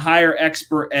 we're going to hire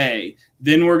expert A,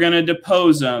 then we're going to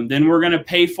depose them, then we're going to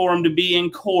pay for them to be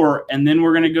in court, and then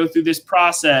we're going to go through this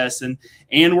process, and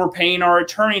we're paying our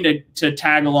attorney to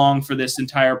tag along for this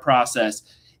entire process.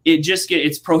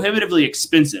 It's prohibitively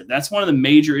expensive. That's one of the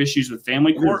major issues with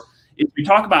family court. Is we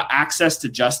talk about access to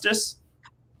justice,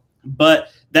 but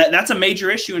that's a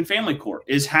major issue in family court,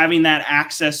 is having that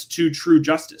access to true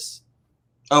justice.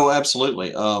 Oh,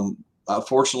 absolutely.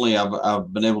 Fortunately,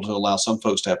 I've been able to allow some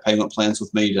folks to have payment plans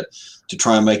with me to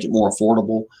try and make it more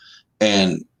affordable.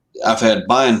 And I've had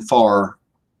by and far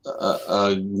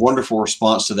a wonderful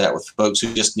response to that with folks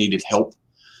who just needed help.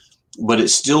 But it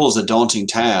still is a daunting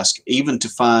task, even to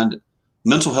find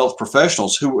mental health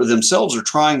professionals who themselves are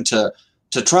trying to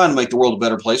make the world a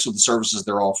better place with the services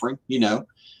they're offering,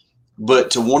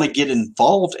 but to want to get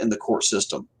involved in the court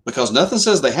system, because nothing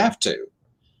says they have to.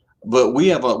 But we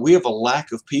have a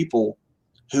lack of people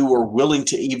who are willing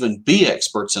to even be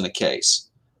experts in a case,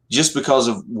 just because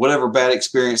of whatever bad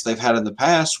experience they've had in the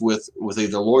past with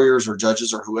either lawyers or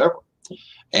judges or whoever.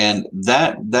 And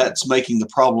that's making the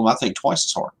problem, I think, twice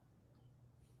as hard.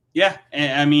 Yeah.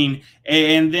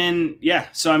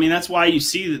 So, that's why you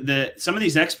see that some of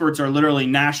these experts are literally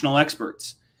national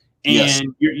experts.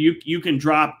 And yes, you can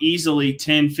drop easily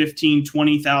 $10,000,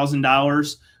 $15,000,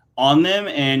 $20,000 on them,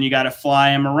 and you got to fly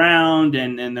them around.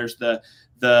 And there's the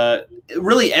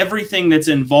really everything that's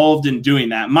involved in doing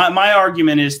that. My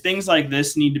argument is things like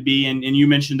this need to be, and you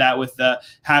mentioned that with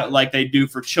how, like they do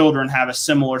for children, have a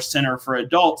similar center for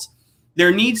adults.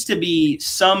 There needs to be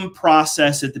some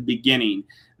process at the beginning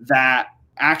that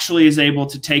actually is able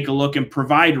to take a look and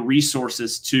provide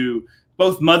resources to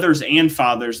both mothers and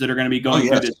fathers that are going to be going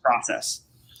through this process.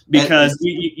 Because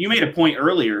you made a point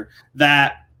earlier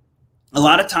that a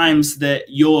lot of times that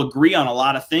you'll agree on a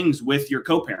lot of things with your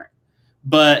co-parent,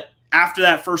 but after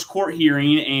that first court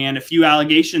hearing and a few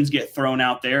allegations get thrown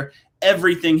out there,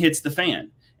 everything hits the fan.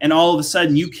 and all of a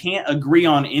sudden you can't agree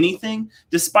on anything,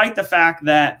 despite the fact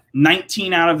that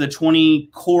 19 out of the 20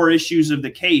 core issues of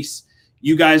the case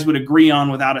you guys would agree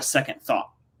on without a second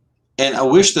thought. And I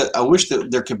wish that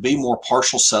there could be more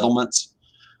partial settlements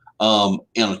on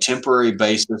a temporary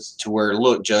basis to where,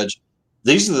 look, Judge,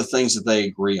 these are the things that they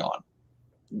agree on.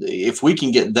 If we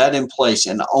can get that in place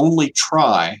and only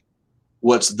try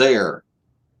what's there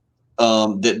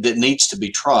that needs to be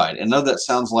tried. I know that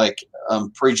sounds like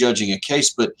prejudging a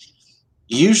case, but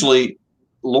usually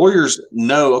lawyers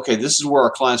know, okay, this is where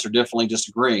our clients are definitely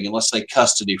disagreeing, and let's say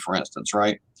custody, for instance,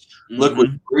 right? Look,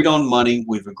 we've agreed on money.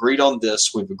 We've agreed on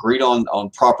this. We've agreed on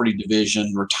property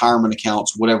division, retirement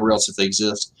accounts, whatever else if they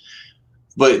exist.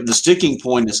 But the sticking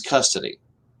point is custody.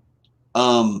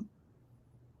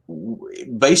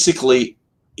 Basically,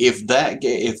 if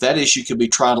that issue could be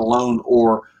tried alone,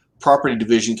 or property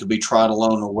division could be tried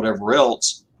alone, or whatever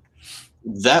else,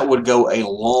 that would go a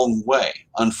long way.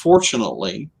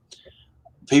 Unfortunately,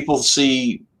 people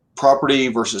see property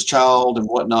versus child and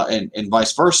whatnot, and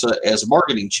vice versa, as a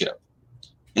bargaining chip.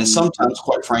 And sometimes,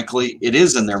 quite frankly, it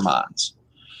is in their minds.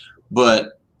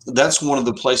 But that's one of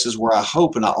the places where I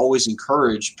hope, and I always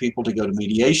encourage people to go to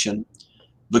mediation,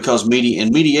 because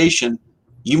in mediation,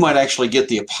 you might actually get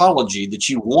the apology that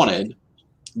you wanted,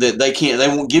 that they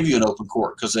won't give you an open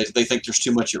court because they think there's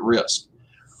too much at risk.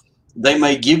 They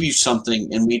may give you something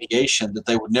in mediation that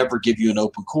they would never give you in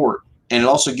open court. And it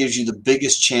also gives you the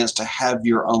biggest chance to have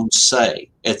your own say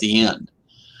at the end.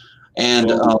 And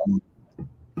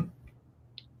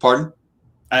pardon?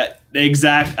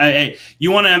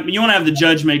 You want to have the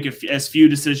judge make as few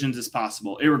decisions as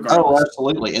possible, irregardless. Oh,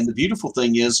 absolutely. And the beautiful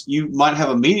thing is, you might have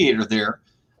a mediator there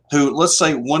who, let's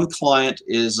say, one client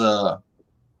is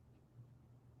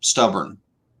stubborn,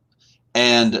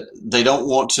 and they don't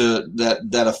want to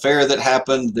that affair that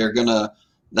happened. They're gonna.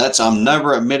 I'm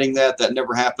never admitting that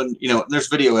never happened. There's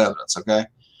video evidence. Okay.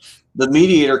 The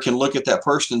mediator can look at that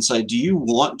person and say, do you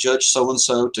want Judge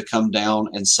so-and-so to come down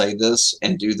and say this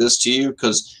and do this to you?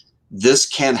 Because this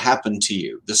can happen to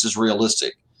you. This is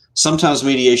realistic. Sometimes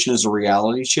mediation is a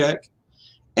reality check.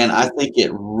 And I think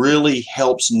it really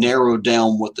helps narrow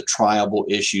down what the triable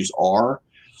issues are.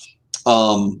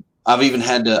 I've even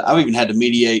had to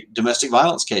mediate domestic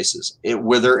violence cases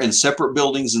where they're in separate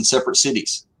buildings in separate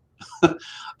cities.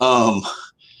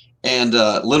 And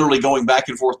literally going back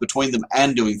and forth between them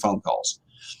and doing phone calls.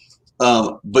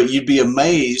 But you'd be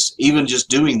amazed, even just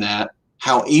doing that,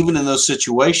 how even in those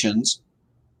situations,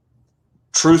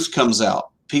 truth comes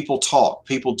out. People talk,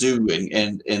 people do,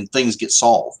 and things get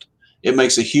solved. It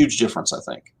makes a huge difference, I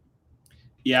think.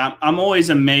 Yeah, I'm always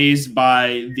amazed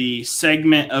by the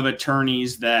segment of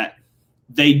attorneys that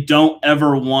they don't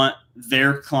ever want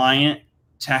their client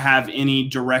to have any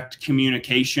direct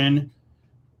communication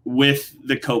with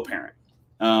the co-parent.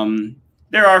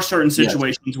 There are certain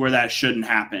situations where that shouldn't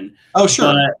happen. Oh,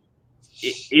 sure. But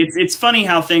it's funny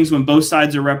how things, when both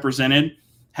sides are represented,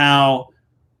 how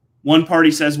one party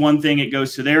says one thing, it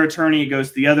goes to their attorney, it goes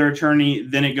to the other attorney,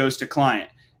 then it goes to client.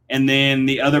 And then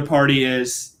the other party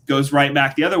goes right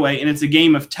back the other way. And it's a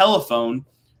game of telephone.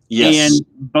 Yes. And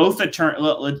both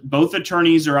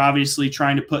attorneys are obviously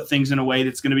trying to put things in a way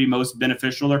that's going to be most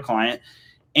beneficial to their client.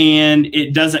 And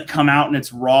it doesn't come out in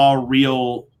its raw,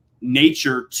 real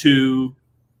nature to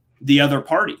the other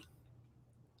party.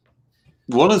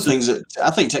 One of the things that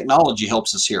I think technology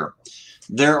helps us here,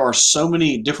 there are so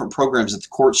many different programs that the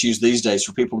courts use these days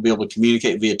for people to be able to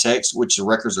communicate via text, which the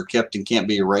records are kept and can't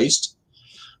be erased.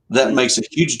 That makes a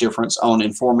huge difference on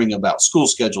informing about school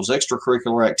schedules,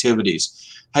 extracurricular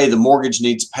activities. Hey, the mortgage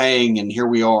needs paying, and here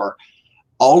we are.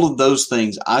 All of those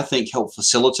things, I think, help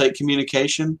facilitate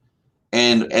communication.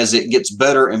 And as it gets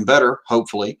better and better,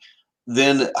 hopefully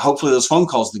those phone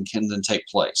calls can then take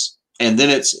place. And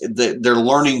then they're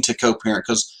learning to co-parent,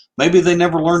 because maybe they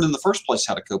never learned in the first place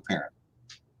how to co-parent.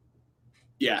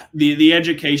 Yeah, the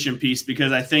education piece,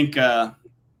 because I think I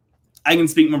can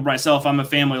speak for myself. I'm a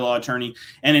family law attorney,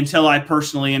 and until I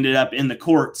personally ended up in the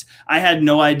courts, I had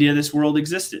no idea this world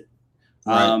existed.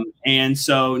 Right. And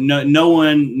so no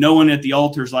one at the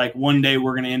altar is like, one day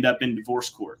we're going to end up in divorce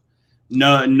court.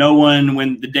 No one,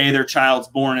 when the day their child's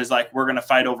born, is like, we're going to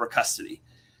fight over custody.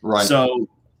 Right. So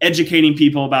educating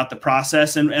people about the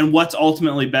process and what's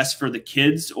ultimately best for the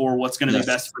kids, or what's going to be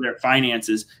best for their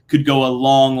finances, could go a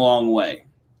long, long way.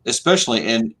 Especially,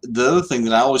 and the other thing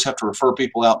that I always have to refer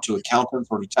people out to accountants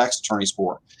or to tax attorneys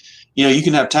for, you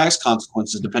can have tax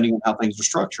consequences depending on how things are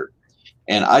structured.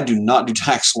 And I do not do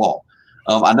tax law.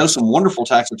 I know some wonderful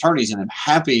tax attorneys, and I'm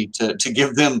happy to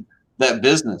give them that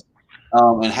business,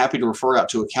 and happy to refer out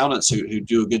to accountants who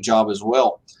do a good job as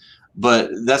well. But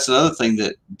that's another thing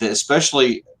that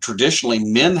especially traditionally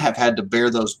men have had to bear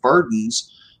those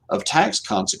burdens of tax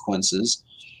consequences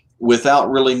without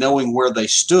really knowing where they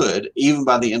stood, even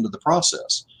by the end of the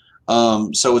process.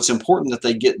 So it's important that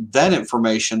they get that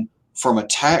information from a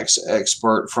tax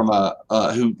expert, from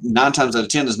who 9 times out of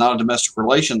 10 is not a domestic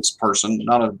relations person,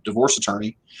 not a divorce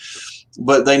attorney,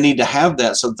 but they need to have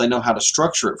that so that they know how to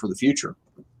structure it for the future.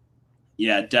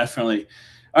 Yeah, definitely.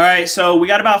 All right, so we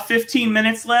got about 15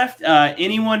 minutes left.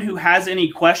 Anyone who has any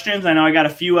questions, I know I got a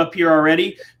few up here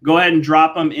already, go ahead and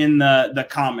drop them in the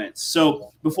comments.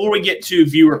 So before we get to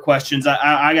viewer questions,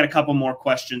 I got a couple more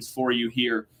questions for you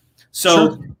here.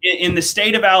 So sure. In the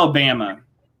state of Alabama,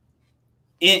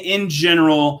 in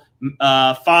general,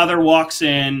 father walks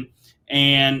in,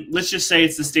 and let's just say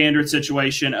it's the standard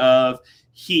situation of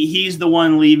he's the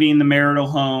one leaving the marital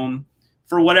home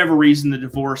for whatever reason the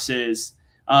divorce is.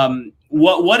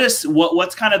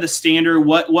 What's kind of the standard?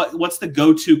 What's the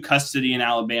go-to custody in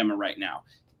Alabama right now?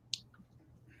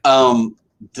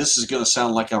 This is going to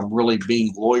sound like I'm really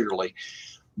being lawyerly,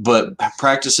 but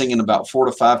practicing in about 4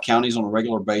 to 5 counties on a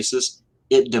regular basis,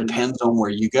 it depends on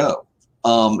where you go.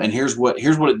 And here's what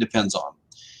it depends on.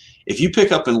 If you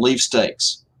pick up and leave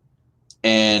stakes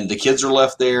and the kids are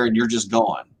left there and you're just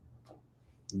gone,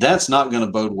 that's not going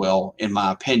to bode well, in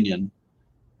my opinion,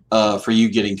 for you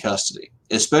getting custody,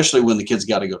 especially when the kids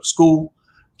got to go to school,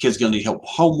 kids going to need help with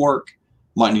homework,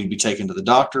 might need to be taken to the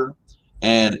doctor.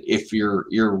 And if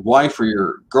your wife or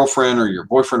your girlfriend or your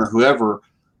boyfriend or whoever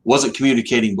wasn't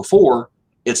communicating before,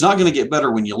 it's not going to get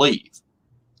better when you leave.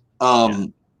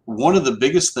 One of the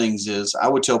biggest things is I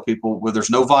would tell people where there's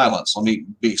no violence, let me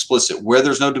be explicit, where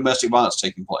there's no domestic violence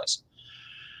taking place,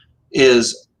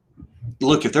 is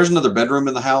look, if there's another bedroom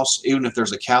in the house, even if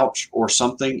there's a couch or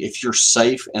something, if you're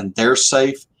safe and they're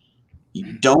safe,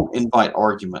 you don't invite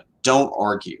argument. Don't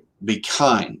argue. Be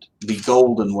kind. Be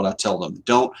golden, what I tell them.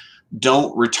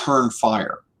 Don't return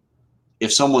fire.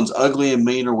 If someone's ugly and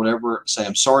mean or whatever, say,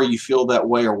 I'm sorry you feel that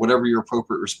way, or whatever your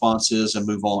appropriate response is, and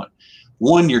move on.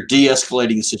 1, you're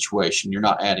de-escalating the situation. You're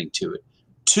not adding to it.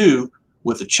 2,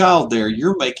 with a child there,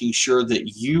 you're making sure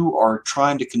that you are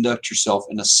trying to conduct yourself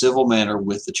in a civil manner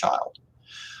with the child.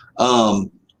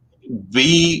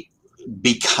 Be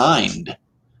kind.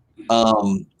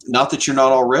 Not that you're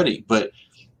not already, but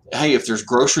hey, if there's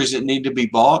groceries that need to be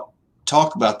bought,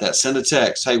 talk about that. Send a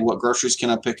text. Hey, what groceries can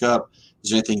I pick up?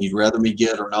 Is there anything you'd rather me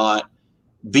get or not?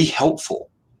 Be helpful,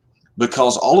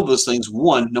 because all of those things,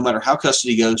 1, no matter how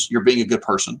custody goes, you're being a good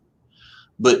person.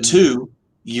 But 2,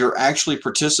 you're actually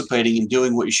participating in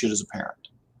doing what you should as a parent.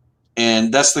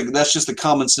 And that's just the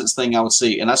common sense thing I would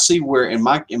see. And I see where in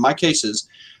my cases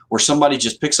where somebody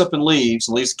just picks up and leaves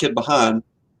the kid behind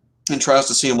and tries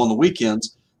to see him on the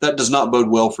weekends, that does not bode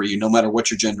well for you, no matter what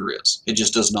your gender is. It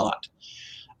just does not.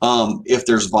 If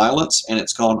there's violence and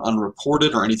it's gone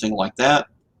unreported or anything like that,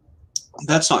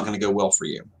 that's not going to go well for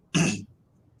you.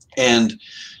 And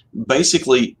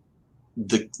basically,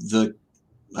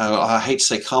 I hate to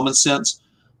say common sense,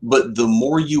 but the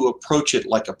more you approach it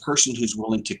like a person who's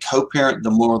willing to co-parent,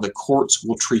 the more the courts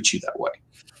will treat you that way.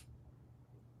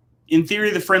 In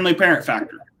theory, the friendly parent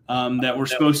factor that we're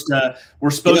supposed to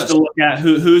look at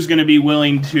who's going to be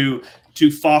willing to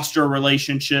foster a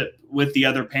relationship with the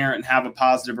other parent and have a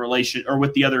positive relation, or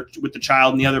with the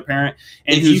child and the other parent,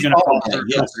 and who's going to foster a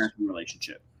co-parenting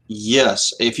relationship.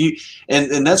 Yes,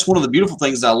 and that's one of the beautiful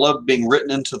things that I love being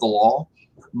written into the law,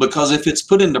 because if it's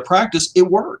put into practice, it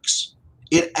works.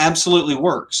 It absolutely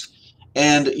works.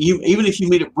 And even if you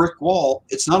meet a brick wall,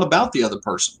 it's not about the other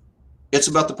person. It's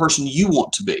about the person you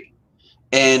want to be.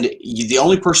 And the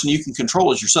only person you can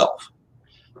control is yourself.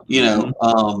 And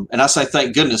I say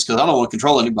thank goodness, because I don't want to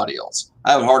control anybody else.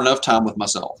 I have a hard enough time with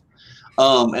myself.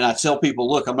 And I tell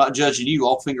people, look, I'm not judging you,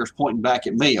 all fingers pointing back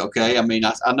at me, okay? I mean,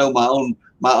 I know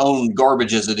my own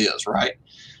garbage as it is, right?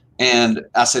 And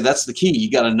I say that's the key.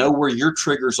 You got to know where your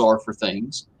triggers are for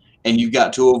things, and you've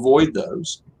got to avoid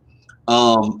those.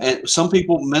 And some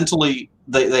people mentally,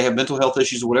 they have mental health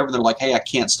issues or whatever. They're like, hey, I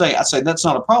can't stay. I say that's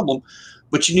not a problem,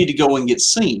 but you need to go and get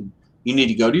seen. You need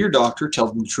to go to your doctor, tell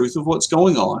them the truth of what's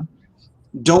going on.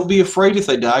 Don't be afraid if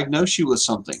they diagnose you with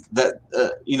something that,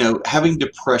 having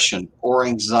depression or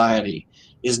anxiety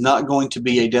is not going to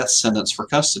be a death sentence for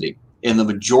custody. In the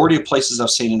majority of places I've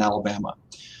seen in Alabama,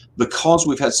 because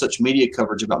we've had such media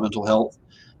coverage about mental health,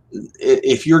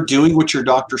 if you're doing what your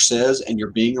doctor says and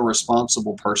you're being a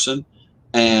responsible person,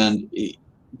 and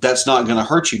that's not going to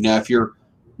hurt you. Now, if you're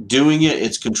doing it,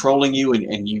 it's controlling you,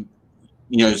 and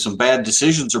some bad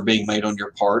decisions are being made on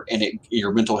your part, and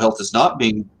your mental health is not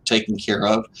being taken care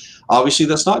of, obviously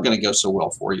that's not going to go so well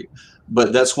for you.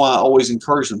 But that's why I always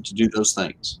encourage them to do those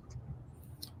things.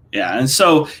 Yeah, and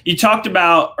so you talked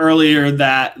about earlier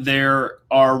that there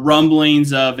are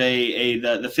rumblings of the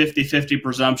 50-50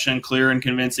 presumption, clear and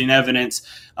convincing evidence,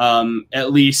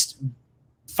 at least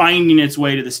finding its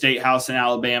way to the state house in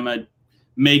Alabama,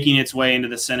 making its way into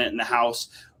the Senate and the House.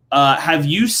 Have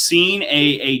you seen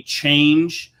a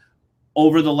change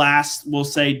over the last, we'll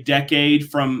say, decade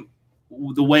from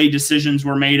the way decisions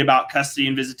were made about custody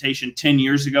and visitation 10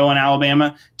 years ago in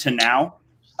Alabama to now?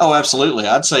 Oh, absolutely.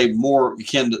 I'd say more,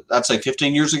 I'd say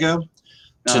 15 years ago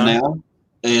to now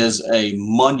is a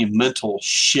monumental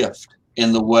shift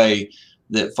in the way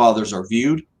that fathers are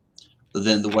viewed,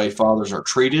 than the way fathers are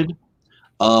treated.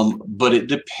 But it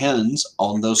depends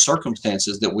on those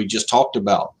circumstances that we just talked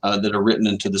about that are written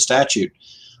into the statute.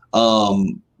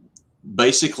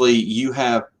 Basically, you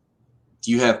have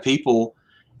people,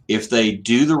 if they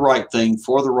do the right thing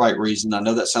for the right reason. I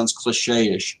know that sounds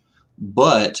cliche-ish,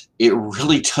 but it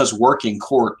really does work in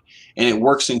court. And it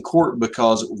works in court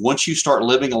because once you start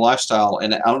living a lifestyle,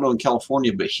 and I don't know in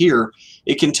California, but here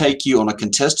it can take you on a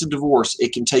contested divorce,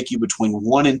 it can take you between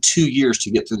 1 and 2 years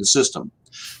to get through the system.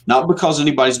 Not because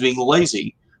anybody's being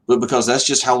lazy, but because that's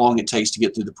just how long it takes to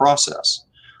get through the process.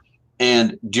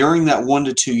 And during that 1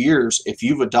 to 2 years, if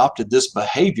you've adopted this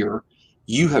behavior,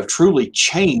 you have truly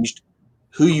changed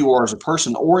who you are as a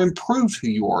person or improved who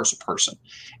you are as a person.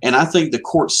 And I think the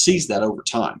court sees that over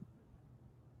time.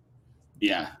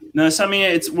 Yeah. No, so I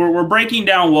mean, we're breaking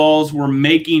down walls. We're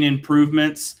making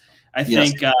improvements. I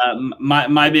think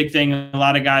my big thing, a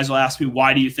lot of guys will ask me,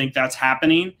 why do you think that's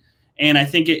happening? And I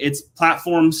think it's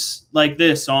platforms like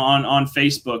this on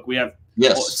Facebook. We have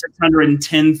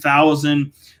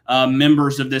 610,000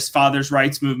 members of this Fathers'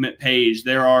 Rights Movement page.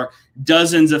 There are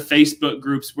dozens of Facebook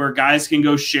groups where guys can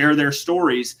go share their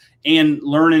stories and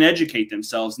learn and educate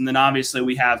themselves. And then obviously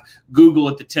we have Google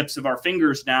at the tips of our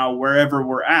fingers now, wherever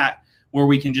we're at, where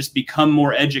we can just become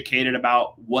more educated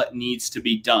about what needs to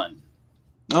be done.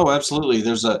 Oh, absolutely.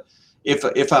 There's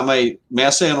if I may I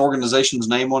say an organization's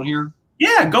name on here?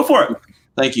 Yeah, go for it.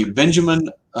 Thank you. Benjamin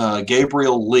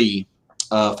Gabriel Lee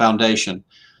Foundation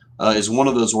is one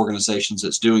of those organizations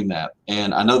that's doing that.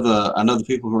 And I know the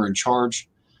people who are in charge,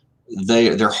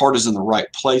 their heart is in the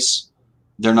right place.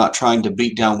 They're not trying to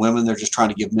beat down women. They're just trying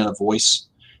to give men a voice.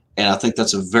 And I think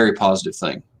that's a very positive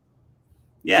thing.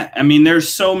 Yeah. I mean,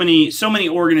 there's so many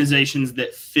organizations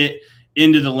that fit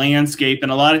into the landscape.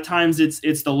 And a lot of times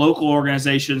it's the local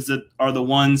organizations that are the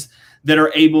ones that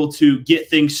are able to get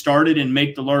things started and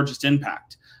make the largest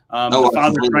impact. The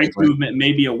Fathers' Rights Movement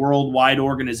may be a worldwide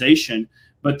organization,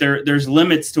 but there's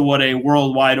limits to what a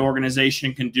worldwide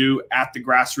organization can do at the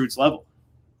grassroots level.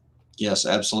 Yes,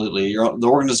 absolutely. The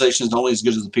organization is only as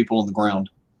good as the people on the ground.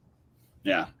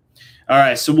 Yeah. All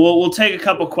right. So we'll take a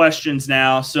couple questions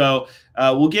now. So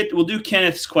we'll do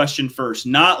Kenneth's question first,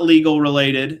 not legal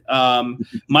related.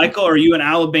 Michael, are you an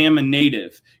Alabama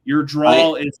native? Your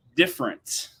drawl is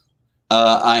different.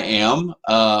 I am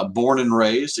born and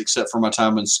raised, except for my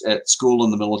time at school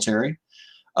in the military.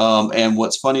 And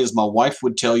what's funny is my wife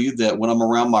would tell you that when I'm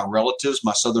around my relatives,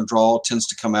 my Southern drawl tends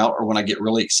to come out, or when I get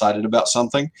really excited about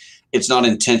something. It's not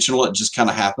intentional. It just kind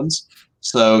of happens.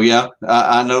 So, yeah,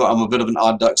 I know I'm a bit of an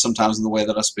odd duck sometimes in the way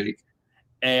that I speak.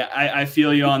 Hey, I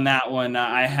feel you on that one.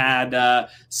 I had Brian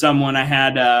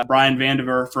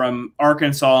Vandiver from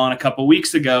Arkansas on a couple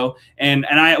weeks ago, and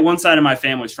one side of my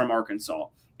family's from Arkansas.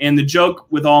 And the joke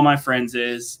with all my friends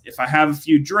is if I have a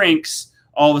few drinks,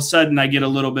 all of a sudden I get a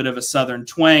little bit of a Southern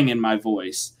twang in my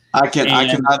voice. I can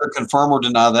neither confirm or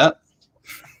deny that.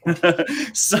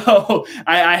 So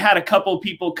I had a couple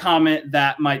people comment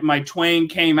that my twang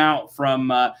came out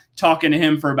from talking to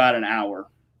him for about an hour.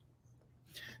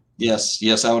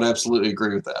 Yes, I would absolutely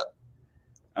agree with that.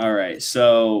 All right,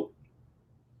 so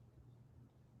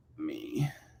I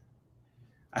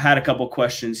had a couple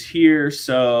questions here,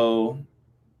 so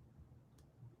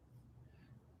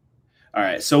all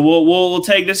right, so we'll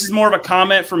take, this is more of a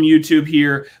comment from YouTube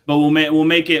here, but we'll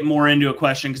make it more into a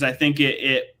question because I think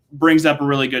it brings up a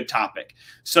really good topic.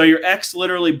 So your ex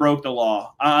literally broke the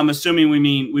law. I'm assuming we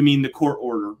mean the court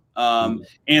order. And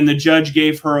the judge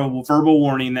gave her a verbal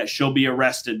warning that she'll be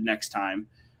arrested next time.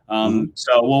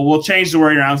 So we'll change the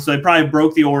word around. So they probably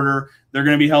broke the order. They're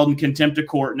going to be held in contempt of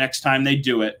court next time they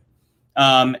do it.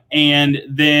 And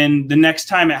then the next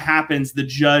time it happens, the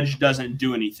judge doesn't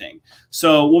do anything.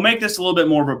 So we'll make this a little bit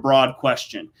more of a broad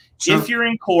question. Sure. If you're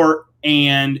in court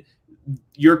and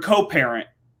your co-parent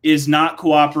is not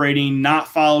cooperating, not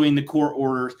following the court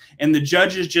orders, and the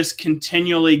judge is just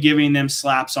continually giving them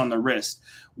slaps on the wrist,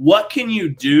 what can you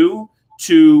do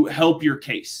to help your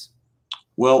case?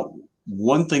 Well,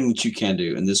 one thing that you can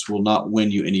do, and this will not win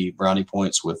you any brownie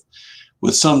points with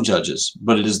with some judges,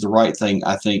 but it is the right thing,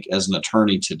 I think, as an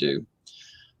attorney to do.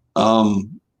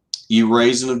 You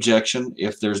raise an objection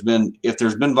if there's been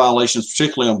violations,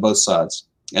 particularly on both sides.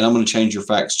 And I'm going to change your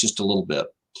facts just a little bit.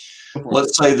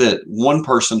 Let's say that one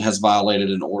person has violated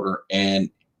an order and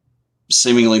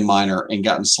seemingly minor and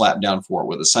gotten slapped down for it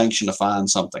with a sanction, a fine,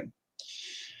 something.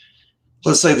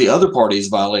 Let's say the other party has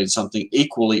violated something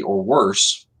equally or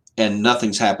worse and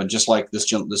nothing's happened, just like this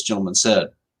gentleman said.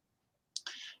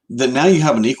 Then now you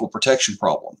have an equal protection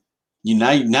problem.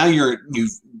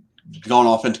 You've gone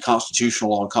off into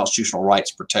constitutional law and constitutional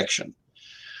rights protection.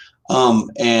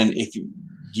 And if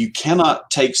you cannot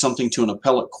take something to an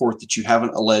appellate court that you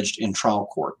haven't alleged in trial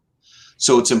court.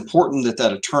 So it's important that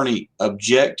that attorney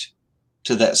object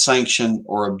to that sanction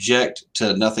or object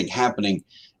to nothing happening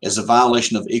as a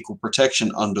violation of equal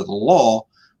protection under the law,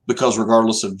 because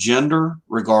regardless of gender,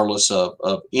 regardless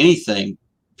of anything,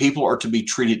 people are to be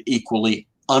treated equally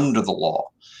under the law.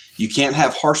 You can't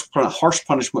have harsh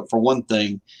punishment for one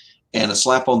thing and a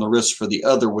slap on the wrist for the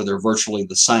other where they're virtually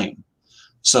the same.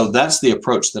 So that's the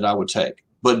approach that I would take.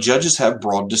 But judges have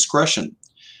broad discretion.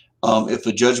 If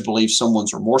a judge believes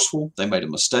someone's remorseful, they made a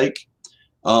mistake.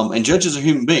 And judges are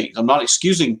human beings. I'm not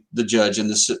excusing the judge in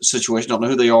this situation. I don't know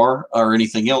who they are or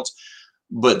anything else,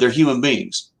 but they're human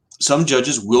beings. Some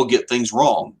judges will get things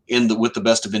wrong with the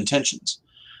best of intentions.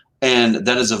 And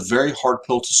that is a very hard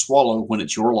pill to swallow when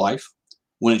it's your life,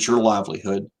 when it's your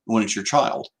livelihood, when it's your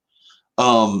child.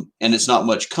 And it's not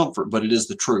much comfort, but it is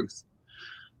the truth.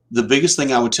 The biggest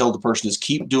thing I would tell the person is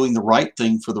keep doing the right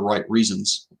thing for the right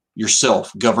reasons. Yourself,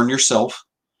 govern yourself,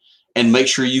 and make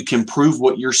sure you can prove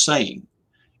what you're saying.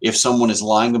 If someone is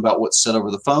lying about what's said over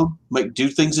the phone, do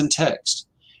things in text.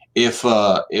 If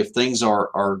things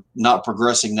are not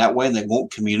progressing that way and they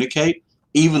won't communicate,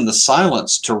 even the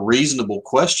silence to reasonable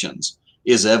questions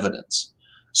is evidence.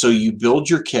 So you build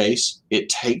your case. It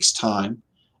takes time.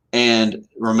 And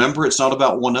remember, it's not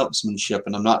about one-upsmanship.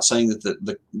 And I'm not saying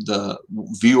that the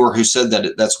viewer who said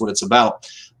that that's what it's about.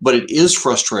 But it is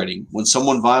frustrating when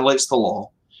someone violates the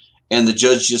law and the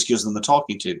judge just gives them the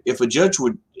talking to. If a judge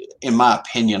would, in my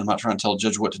opinion, I'm not trying to tell a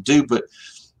judge what to do, but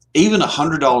even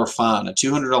 $100 fine, a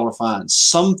 $200 fine,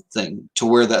 something to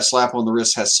where that slap on the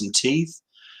wrist has some teeth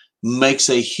makes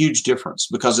a huge difference.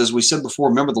 Because as we said before,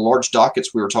 remember the large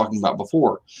dockets we were talking about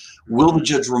before. Will the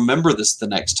judge remember this the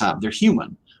next time? They're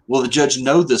human. Will the judge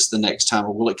know this the next time,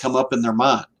 or will it come up in their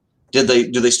mind? Do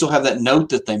they still have that note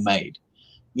that they made?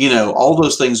 All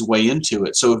those things weigh into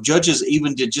it. So if judges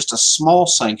even did just a small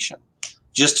sanction,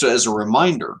 just as a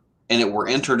reminder, and it were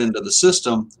entered into the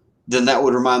system, then that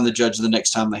would remind the judge the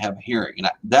next time they have a hearing. And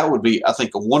that would be, I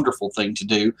think, a wonderful thing to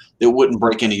do that wouldn't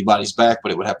break anybody's back,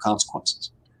 but it would have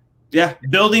consequences. Yeah,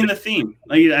 building the theme.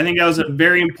 I think that was a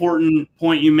very important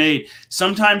point you made.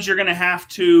 Sometimes you're going to have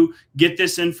to get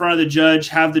this in front of the judge,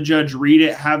 have the judge read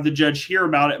it, have the judge hear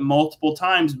about it multiple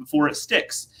times before it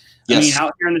sticks. Yes. I mean,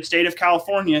 out here in the state of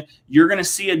California, you're going to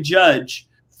see a judge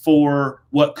for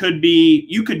what could be,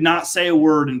 you could not say a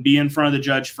word and be in front of the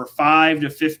judge for 5 to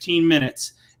 15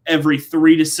 minutes every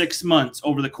 3 to 6 months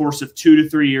over the course of 2 to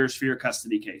 3 years for your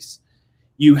custody case.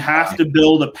 You have to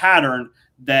build a pattern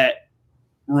that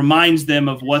reminds them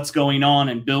of what's going on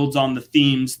and builds on the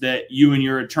themes that you and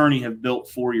your attorney have built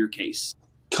for your case.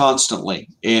 Constantly.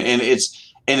 And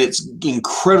it's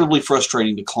incredibly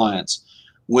frustrating to clients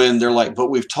when they're like, but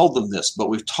we've told them this, but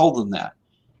we've told them that.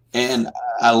 And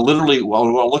I'll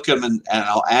look at them and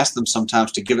I'll ask them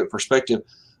sometimes to give it perspective.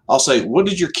 I'll say, what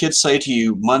did your kids say to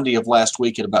you Monday of last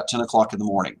week at about 10 o'clock in the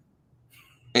morning?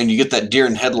 And you get that deer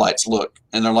in headlights look.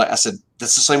 And they're like, I said,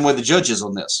 that's the same way the judge is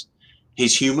on this.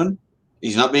 He's human.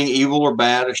 He's not being evil or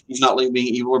bad, or she's not being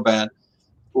evil or bad.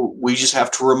 We just have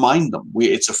to remind them.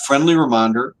 It's a friendly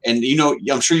reminder. And,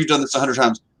 I'm sure you've done this 100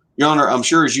 times. Your Honor, I'm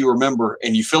sure as you remember,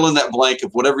 and you fill in that blank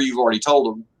of whatever you've already told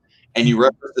them, and you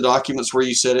reference the documents where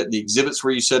you said it, the exhibits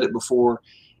where you said it before,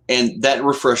 and that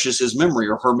refreshes his memory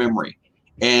or her memory.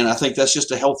 And I think that's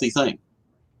just a healthy thing.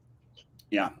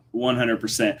 Yeah,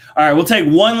 100%. All right, we'll take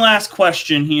one last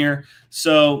question here.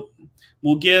 So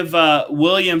we'll give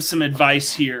William some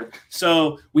advice here.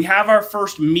 So we have our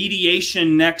first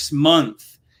mediation next month.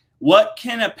 What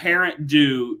can a parent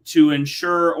do to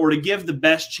ensure or to give the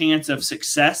best chance of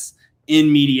success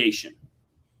in mediation?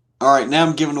 All right, now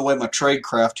I'm giving away my trade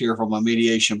craft here for my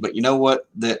mediation, but you know what?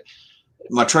 That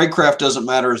my trade craft doesn't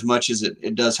matter as much as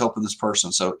it does helping this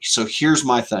person. So here's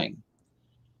my thing.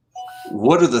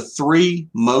 What are the 3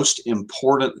 most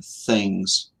important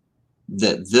things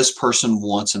that this person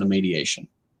wants in a mediation?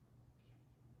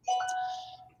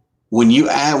 When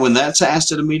that's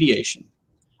asked at a mediation,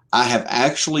 I have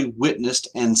actually witnessed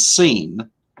and seen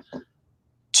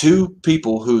two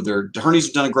people who their attorneys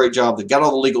have done a great job. They've got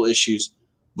all the legal issues,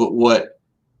 but what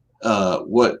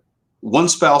one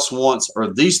spouse wants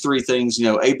are these three things,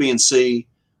 A, B, and C.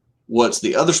 What's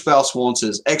the other spouse wants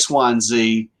is X, Y, and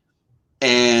Z,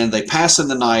 and they pass in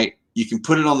the night. You can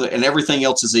put it on and everything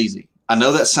else is easy. I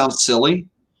know that sounds silly,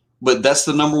 but that's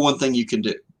the number one thing you can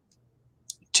do.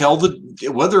 Tell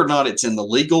whether or not it's in the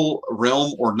legal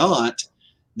realm or not,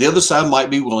 the other side might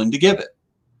be willing to give it.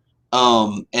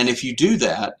 And if you do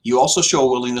that, you also show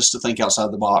a willingness to think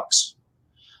outside the box,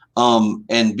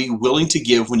 and be willing to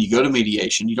give when you go to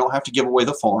mediation. You don't have to give away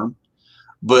the farm,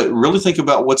 but really think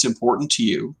about what's important to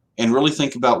you and really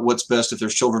think about what's best if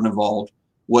there's children involved,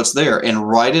 what's there, and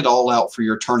write it all out for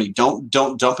your attorney. Don't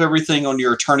dump everything on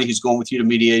your attorney who's going with you to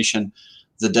mediation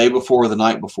the day before or the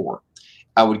night before.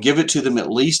 I would give it to them at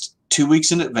least 2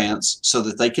 weeks in advance so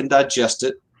that they can digest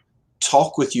it,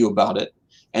 talk with you about it,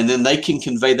 and then they can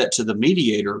convey that to the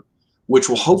mediator, which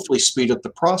will hopefully speed up the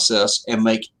process and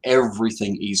make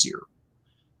everything easier.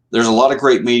 There's a lot of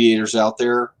great mediators out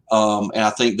there, and I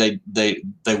think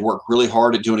they work really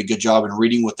hard at doing a good job in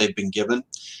reading what they've been given.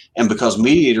 And because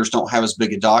mediators don't have as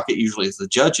big a docket usually as the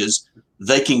judges,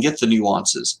 they can get the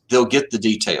nuances. They'll get the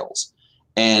details,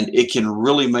 and it can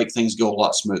really make things go a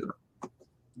lot smoother.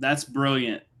 That's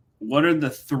brilliant. What are the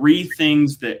 3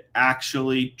 things that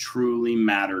actually truly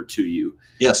matter to you?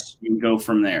 Yes. You can go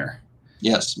from there.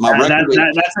 Yes.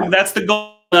 That's the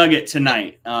gold nugget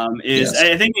tonight. Yes.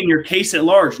 I think in your case at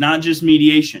large, not just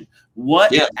mediation,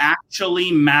 what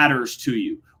actually matters to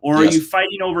you? Or are you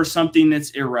fighting over something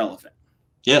that's irrelevant?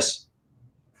 Yes.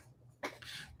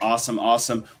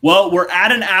 Awesome. Well, we're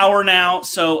at an hour now.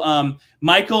 So,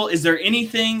 Michael, is there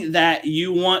anything that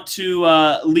you want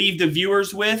to leave the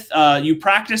viewers with? You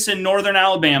practice in Northern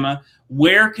Alabama.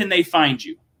 Where can they find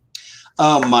you?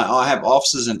 I have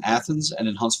offices in Athens and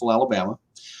in Huntsville, Alabama.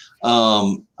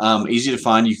 Easy to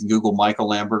find. You can Google Michael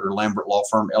Lambert or Lambert Law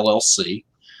Firm, LLC.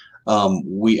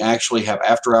 We actually have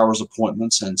after-hours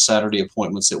appointments and Saturday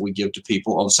appointments that we give to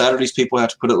people. On Saturdays, people have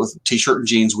to put up with T-shirt and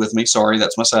jeans with me. Sorry,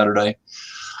 that's my Saturday.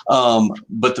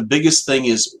 But the biggest thing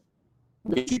is,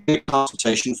 if you pay a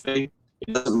consultation fee,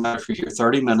 it doesn't matter if you're here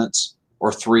 30 minutes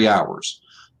or 3 hours.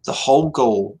 The whole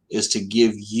goal is to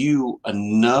give you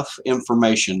enough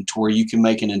information to where you can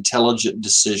make an intelligent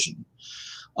decision.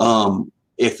 And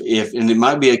it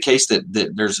might be a case that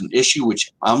there's an issue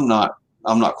which I'm not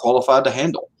qualified to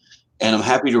handle, and I'm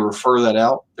happy to refer that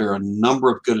out. There are a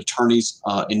number of good attorneys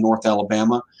in North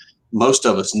Alabama. Most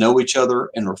of us know each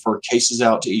other and refer cases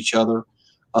out to each other,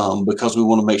 because we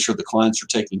want to make sure the clients are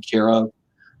taken care of.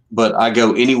 But I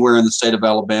go anywhere in the state of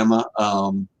Alabama.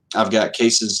 I've got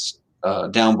cases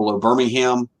down below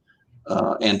Birmingham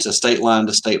and to state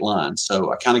line.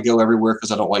 So I kind of go everywhere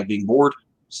because I don't like being bored.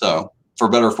 So for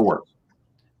better or for worse.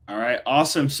 All right,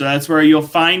 awesome. So that's where you'll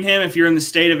find him if you're in the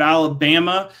state of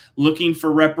Alabama looking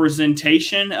for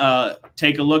representation.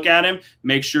 Take a look at him.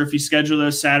 Make sure if you schedule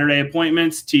those Saturday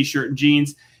appointments, T-shirt and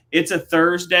jeans. It's a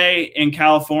Thursday in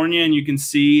California, and you can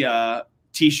see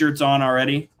T-shirts on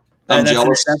already. I'm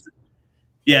jealous.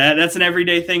 That's an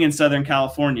everyday thing in Southern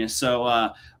California.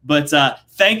 So, but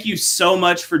thank you so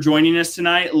much for joining us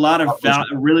tonight. A lot of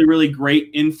really, really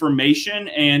great information.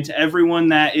 And to everyone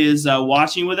that is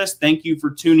watching with us, thank you for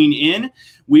tuning in.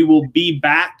 We will be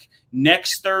back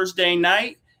next Thursday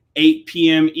night, 8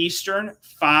 p.m. Eastern,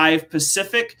 5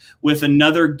 Pacific, with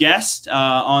another guest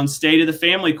on State of the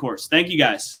Family Courts. Thank you,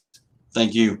 guys.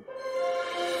 Thank you.